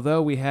is that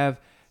although we have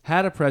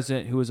had a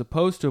president who is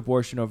opposed to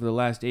abortion over the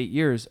last 8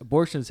 years,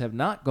 abortions have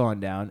not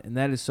gone down, and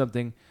that is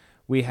something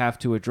we have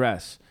to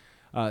address.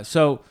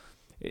 So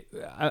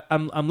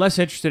I'm less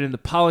interested in the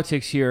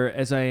politics here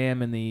as I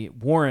am in the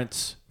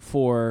warrants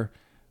for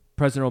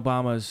President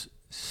Obama's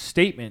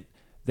statement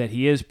that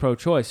he is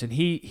pro-choice. And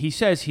he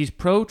says he's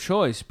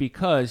pro-choice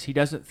because he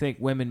doesn't think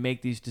women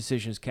make these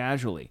decisions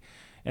casually.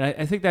 And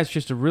I think that's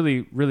just a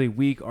really, really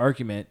weak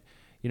argument.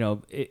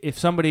 If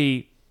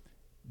somebody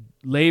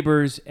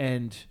labors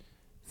and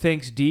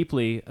thinks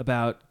deeply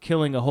about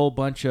killing a whole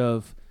bunch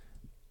of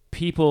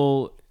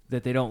people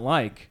that they don't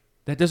like,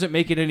 that doesn't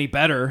make it any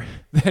better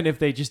than if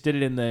they just did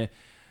it in the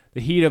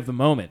heat of the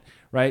moment,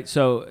 right?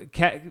 So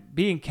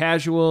being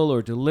casual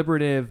or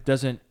deliberative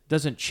doesn't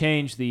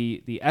change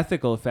the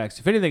ethical effects.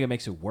 If anything, it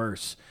makes it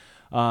worse.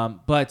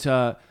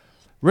 But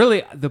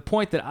really, the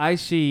point that I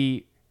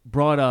see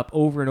brought up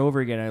over and over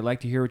again, I'd like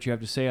to hear what you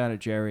have to say on it,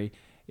 Jerry,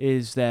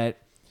 is that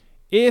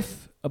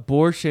if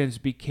abortions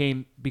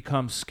become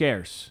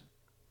scarce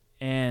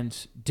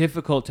and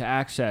difficult to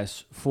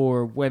access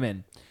for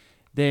women,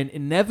 then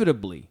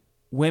inevitably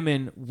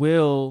women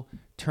will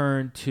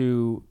turn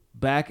to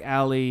back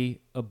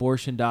alley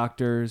abortion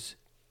doctors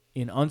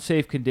in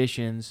unsafe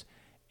conditions,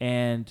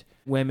 and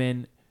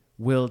women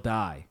will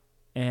die.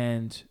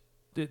 And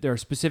there are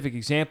specific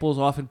examples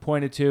often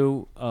pointed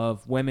to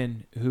of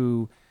women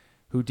who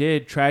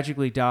did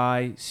tragically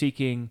die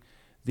seeking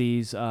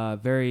these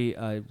very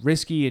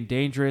risky and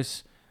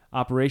dangerous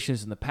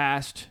operations in the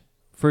past.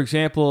 For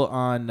example,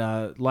 on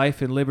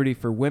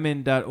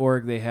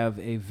lifeandlibertyforwomen.org, they have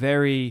a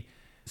very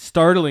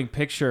startling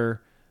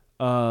picture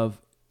of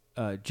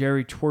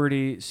Jerry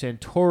Twerdy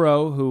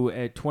Santoro, who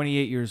at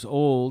 28 years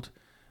old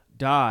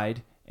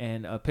died,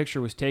 and a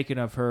picture was taken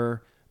of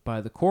her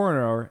by the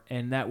coroner,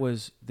 and that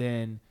was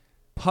then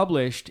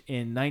published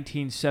in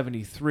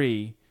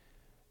 1973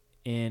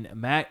 in a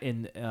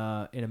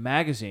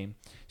magazine.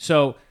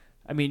 So,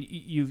 I mean,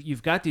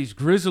 you've got these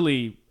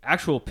grisly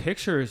actual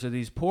pictures of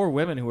these poor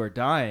women who are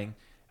dying.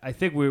 I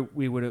think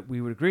we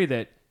would agree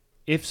that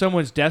if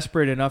someone's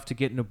desperate enough to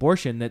get an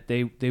abortion, that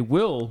they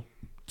will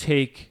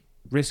take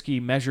risky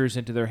measures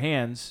into their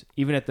hands,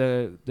 even at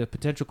the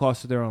potential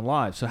cost of their own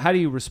lives. So how do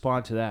you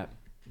respond to that?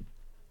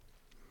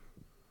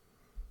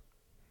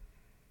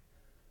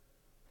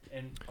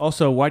 And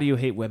also, why do you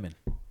hate women?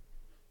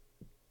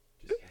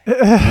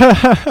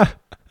 Yeah,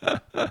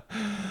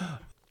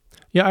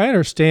 I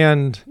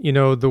understand,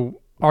 the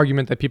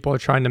argument that people are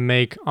trying to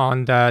make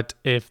on that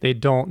if they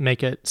don't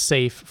make it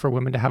safe for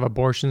women to have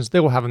abortions, they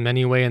will have them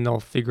anyway, and they'll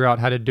figure out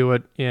how to do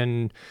it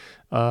in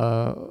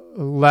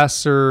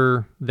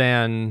lesser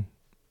than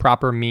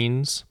proper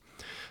means.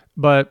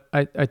 But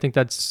I think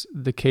that's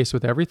the case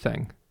with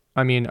everything.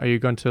 I mean, are you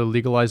going to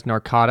legalize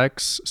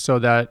narcotics so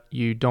that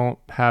you don't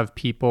have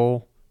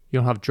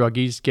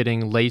druggies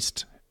getting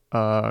laced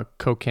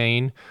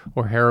cocaine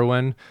or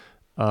heroin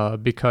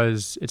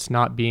because it's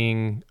not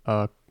being,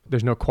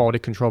 there's no quality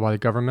control by the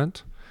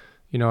government?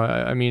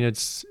 I mean,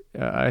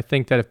 I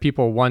think that if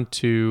people want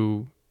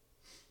to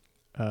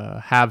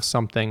have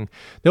something,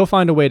 they'll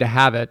find a way to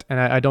have it.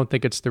 And I don't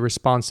think it's the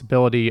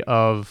responsibility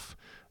of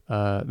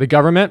the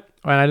government,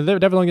 and I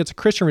definitely think it's a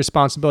Christian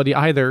responsibility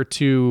either,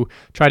 to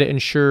try to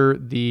ensure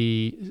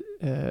the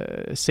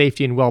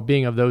safety and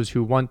well-being of those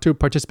who want to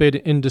participate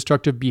in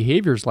destructive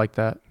behaviors like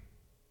that,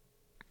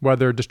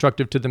 whether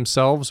destructive to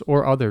themselves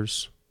or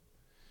others.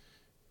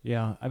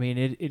 Yeah, I mean,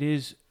 it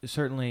is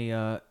certainly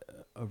a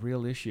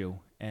real issue,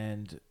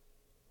 and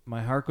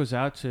my heart goes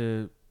out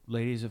to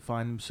ladies that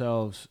find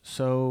themselves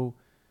so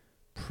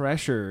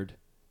pressured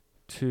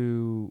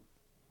to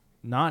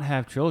not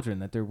have children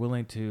that they're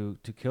willing to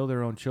kill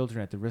their own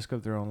children at the risk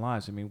of their own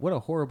lives. I mean, what a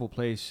horrible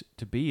place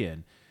to be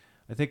in.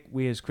 I think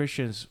we as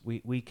Christians,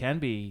 we can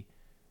be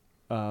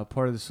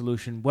part of the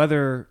solution,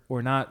 whether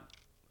or not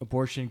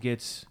abortion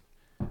gets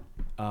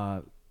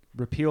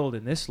repealed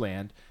in this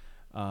land,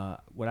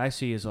 what I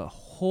see is a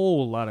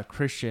whole lot of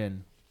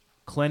Christian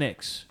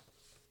clinics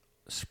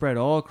spread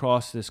all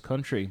across this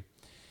country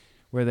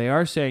where they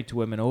are saying to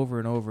women over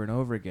and over and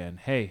over again,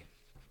 hey,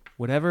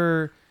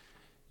 whatever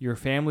your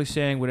family's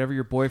saying, whatever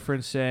your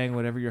boyfriend's saying,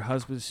 whatever your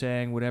husband's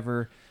saying,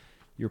 whatever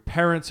your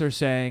parents are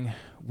saying,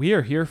 we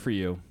are here for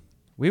you.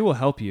 We will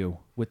help you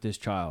with this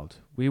child.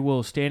 We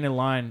will stand in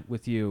line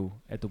with you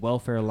at the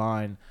welfare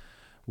line.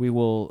 We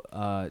will,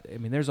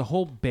 there's a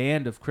whole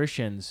band of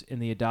Christians in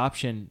the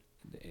adoption,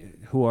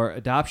 who are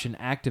adoption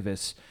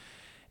activists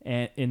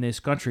in this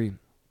country.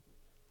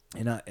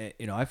 And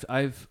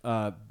I've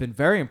been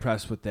very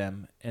impressed with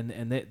them,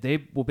 and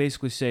they will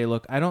basically say,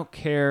 look, I don't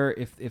care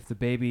if the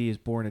baby is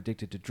born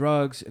addicted to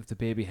drugs, if the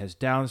baby has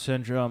Down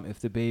syndrome, if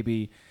the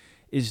baby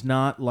is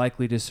not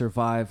likely to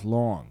survive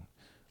long.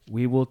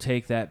 We will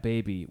take that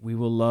baby. We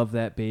will love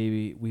that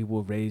baby. We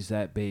will raise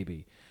that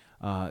baby.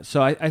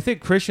 So I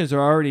think Christians are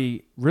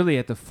already really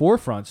at the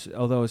forefront,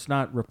 although it's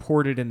not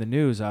reported in the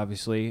news,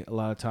 obviously, a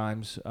lot of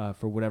times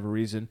for whatever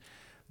reason,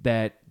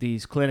 that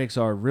these clinics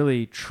are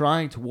really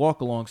trying to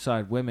walk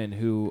alongside women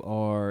who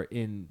are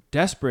in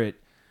desperate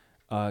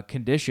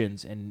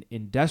conditions and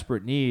in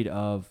desperate need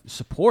of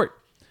support.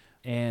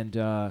 And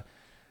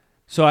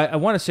so I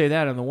want to say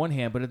that on the one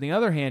hand, but on the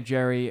other hand,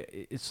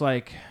 Jerry, it's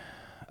like,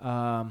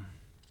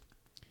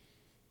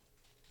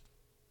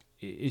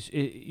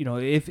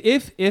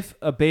 if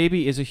a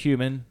baby is a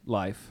human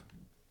life,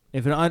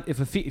 if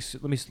a fetus,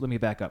 let me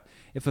back up.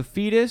 If a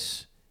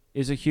fetus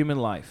is a human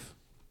life,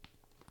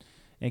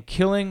 and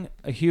killing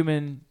a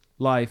human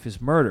life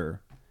is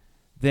murder,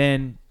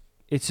 then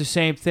it's the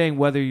same thing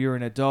whether you're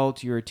an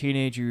adult, you're a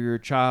teenager, you're a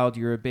child,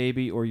 you're a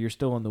baby, or you're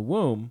still in the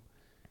womb.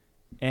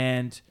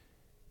 And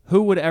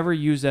who would ever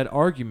use that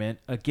argument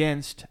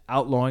against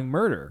outlawing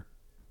murder,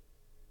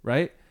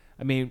 right?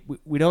 I mean,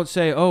 we don't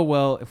say, oh,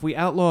 well, if we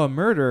outlaw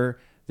murder,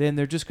 then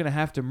they're just going to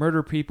have to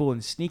murder people in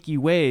sneaky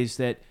ways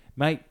that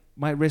might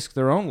risk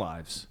their own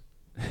lives.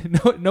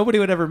 Nobody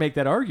would ever make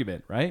that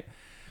argument, right?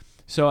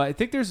 So I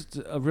think there's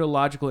a real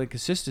logical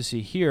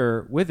inconsistency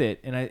here with it,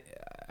 and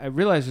I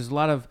realize there's a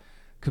lot of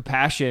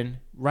compassion,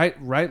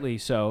 rightly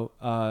so,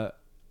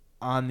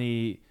 on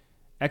the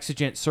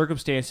exigent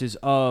circumstances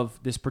of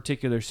this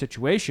particular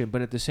situation,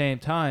 but at the same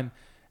time,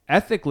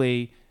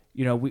 ethically,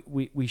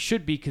 we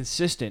should be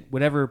consistent,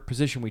 whatever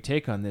position we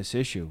take on this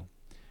issue.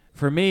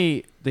 For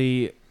me,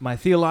 my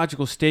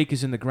theological stake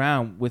is in the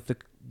ground with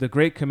the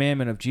great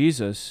commandment of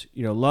Jesus,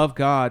 love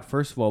God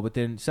first of all, but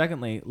then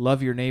secondly,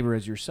 love your neighbor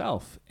as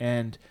yourself.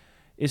 And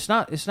it's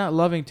not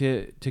loving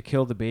to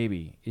kill the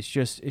baby. It's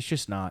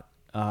just not.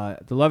 The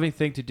loving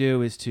thing to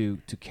do is to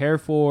care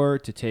for,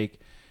 to take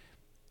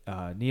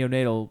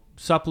neonatal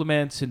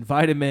supplements and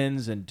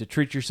vitamins, and to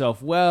treat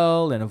yourself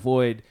well and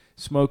avoid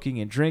smoking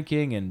and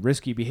drinking and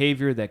risky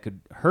behavior that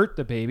could hurt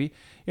the baby.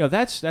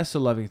 That's the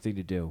loving thing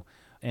to do.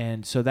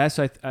 And so that's,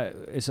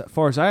 as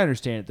far as I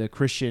understand it, the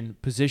Christian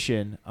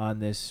position on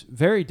this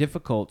very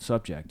difficult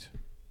subject.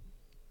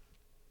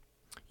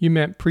 You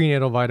meant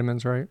prenatal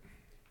vitamins, right?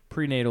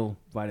 Prenatal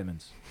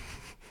vitamins.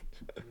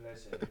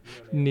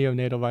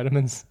 Neonatal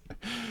vitamins.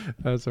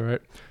 That's all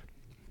right.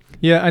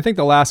 Yeah, I think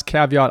the last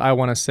caveat I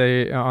want to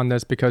say on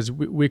this, because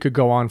we could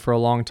go on for a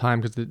long time,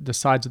 because the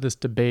sides of this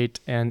debate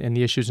and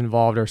the issues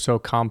involved are so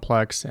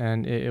complex,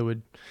 and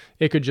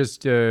it could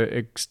just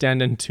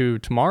extend into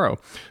tomorrow.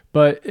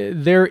 But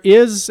there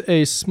is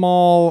a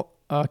small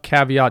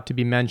caveat to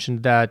be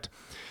mentioned that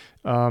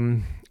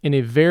in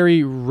a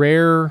very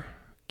rare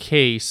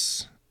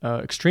case,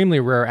 extremely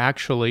rare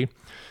actually,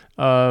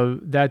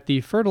 that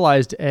the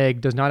fertilized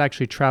egg does not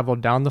actually travel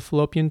down the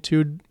fallopian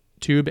tube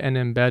and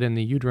embed in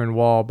the uterine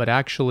wall, but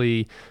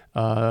actually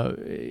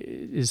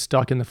is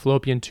stuck in the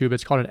fallopian tube.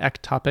 It's called an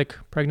ectopic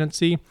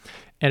pregnancy,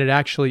 and it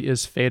actually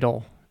is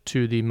fatal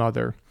to the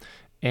mother.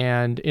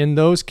 And in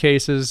those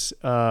cases,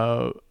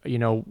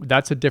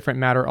 that's a different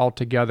matter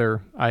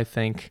altogether, I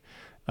think,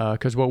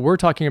 because what we're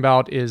talking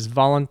about is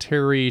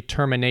voluntary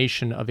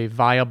termination of a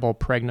viable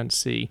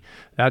pregnancy.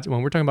 That's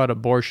when we're talking about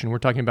abortion. We're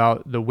talking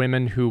about the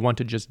women who want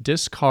to just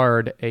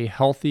discard a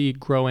healthy,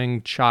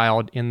 growing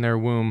child in their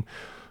womb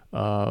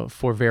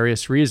for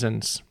various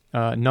reasons,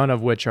 none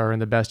of which are in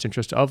the best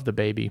interest of the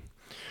baby.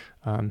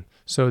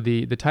 So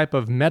the type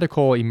of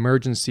medical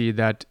emergency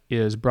that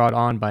is brought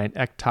on by an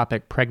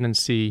ectopic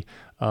pregnancy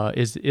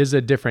is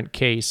a different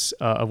case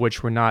of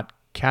which we're not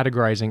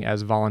categorizing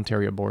as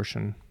voluntary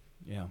abortion.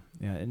 Yeah.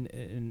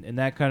 In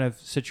that kind of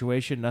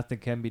situation, nothing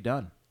can be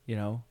done,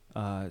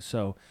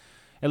 So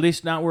at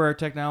least not where our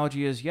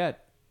technology is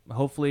yet.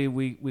 Hopefully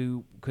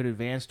we could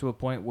advance to a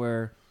point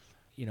where,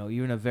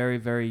 even a very,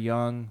 very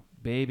young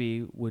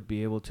baby would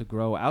be able to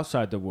grow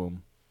outside the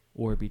womb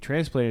or be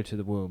transplanted to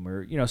the womb,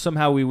 or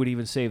somehow we would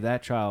even save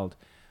that child.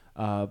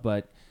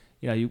 But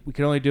we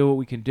can only do what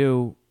we can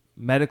do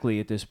medically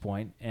at this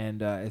point,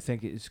 and I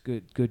think it's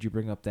good you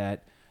bring up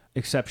that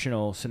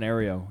exceptional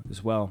scenario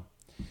as well.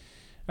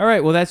 All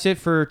right, well, that's it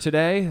for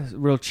today.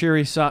 Real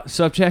cheery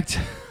subject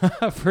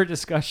for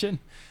discussion.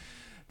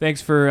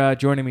 Thanks for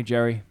joining me,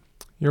 Jerry.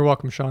 You're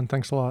welcome, Sean.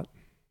 Thanks a lot.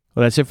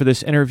 Well, that's it for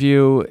this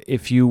interview.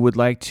 If you would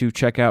like to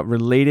check out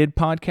related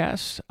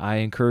podcasts, I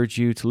encourage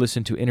you to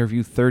listen to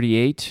Interview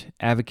 38,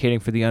 Advocating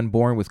for the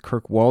Unborn with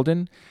Kirk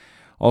Walden,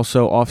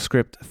 also Off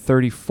Script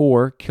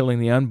 34, Killing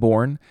the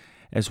Unborn,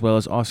 as well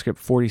as Off Script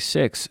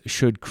 46,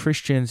 Should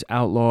Christians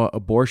Outlaw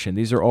Abortion?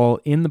 These are all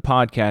in the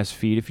podcast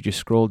feed if you just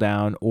scroll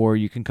down, or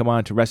you can come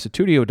on to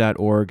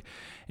restitutio.org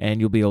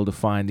and you'll be able to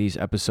find these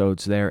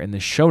episodes there in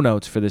the show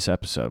notes for this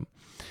episode.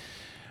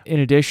 In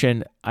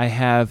addition, I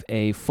have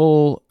a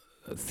full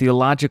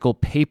theological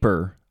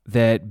paper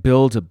that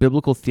builds a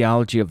biblical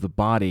theology of the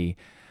body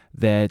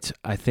that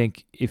I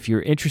think, if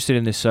you're interested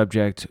in this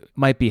subject,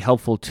 might be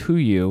helpful to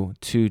you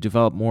to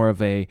develop more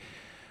of a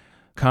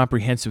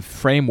comprehensive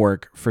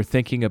framework for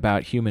thinking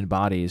about human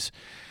bodies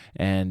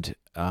and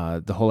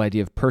the whole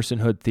idea of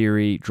personhood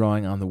theory,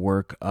 drawing on the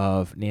work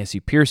of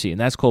Nancy Pearcey.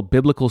 And that's called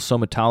Biblical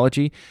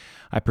Somatology.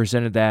 I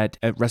presented that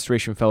at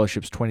Restoration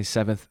Fellowship's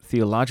 27th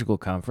Theological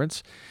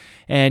Conference,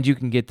 and you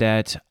can get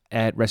that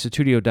at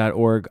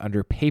restitutio.org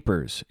under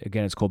papers.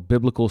 Again, it's called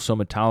Biblical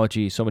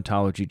Somatology.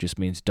 Somatology just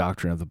means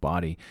doctrine of the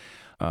body.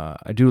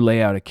 I do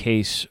lay out a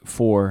case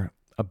for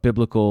a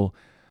biblical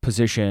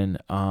position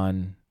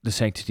on the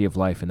sanctity of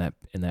life in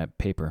that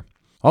paper.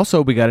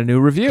 Also, we got a new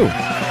review.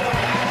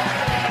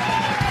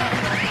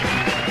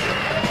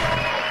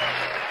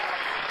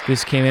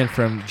 This came in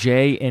from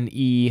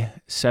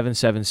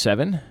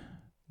J&E777.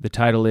 The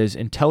title is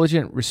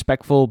Intelligent,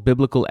 Respectful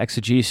Biblical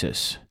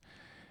Exegesis.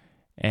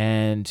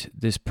 And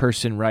this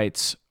person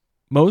writes,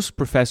 most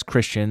professed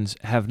Christians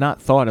have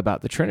not thought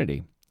about the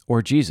Trinity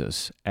or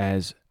Jesus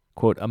as,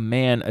 quote, a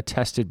man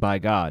attested by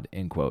God,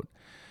 end quote.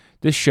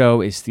 This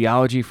show is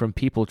theology from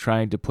people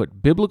trying to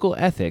put biblical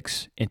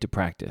ethics into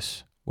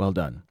practice. Well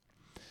done.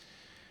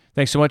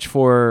 Thanks so much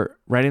for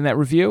writing that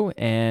review,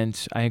 and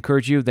I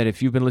encourage you that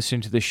if you've been listening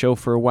to this show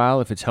for a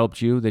while, if it's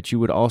helped you, that you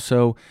would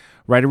also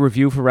write a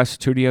review for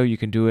Restitutio. You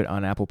can do it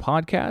on Apple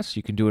Podcasts.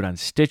 You can do it on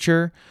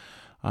Stitcher.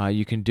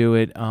 You can do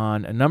it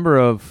on a number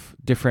of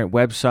different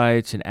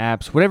websites and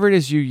apps. Whatever it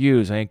is you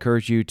use, I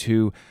encourage you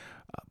to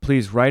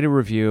please write a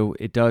review.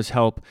 It does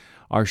help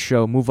our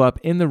show move up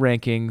in the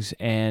rankings,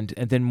 and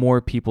then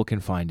more people can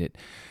find it.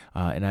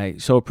 And I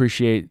so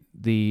appreciate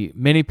the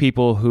many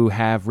people who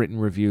have written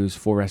reviews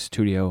for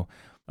Restitutio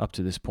up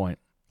to this point.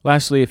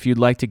 Lastly, if you'd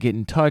like to get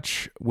in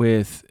touch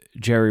with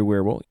Jerry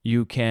Wierwille,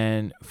 you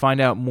can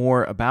find out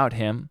more about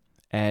him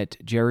at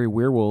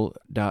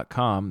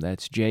jerrywierwille.com.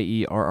 That's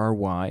Jerry,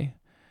 Wierwille,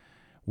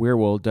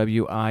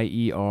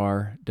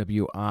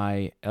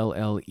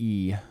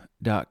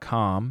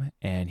 WIERWILLE.com.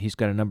 And he's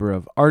got a number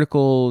of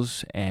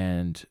articles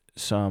and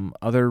some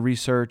other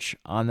research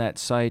on that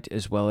site,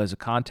 as well as a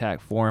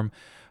contact form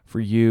for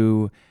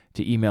you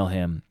to email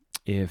him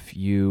if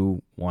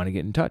you want to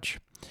get in touch.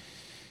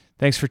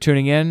 Thanks for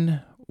tuning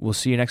in. We'll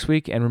see you next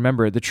week. And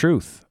remember, the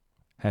truth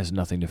has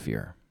nothing to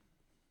fear.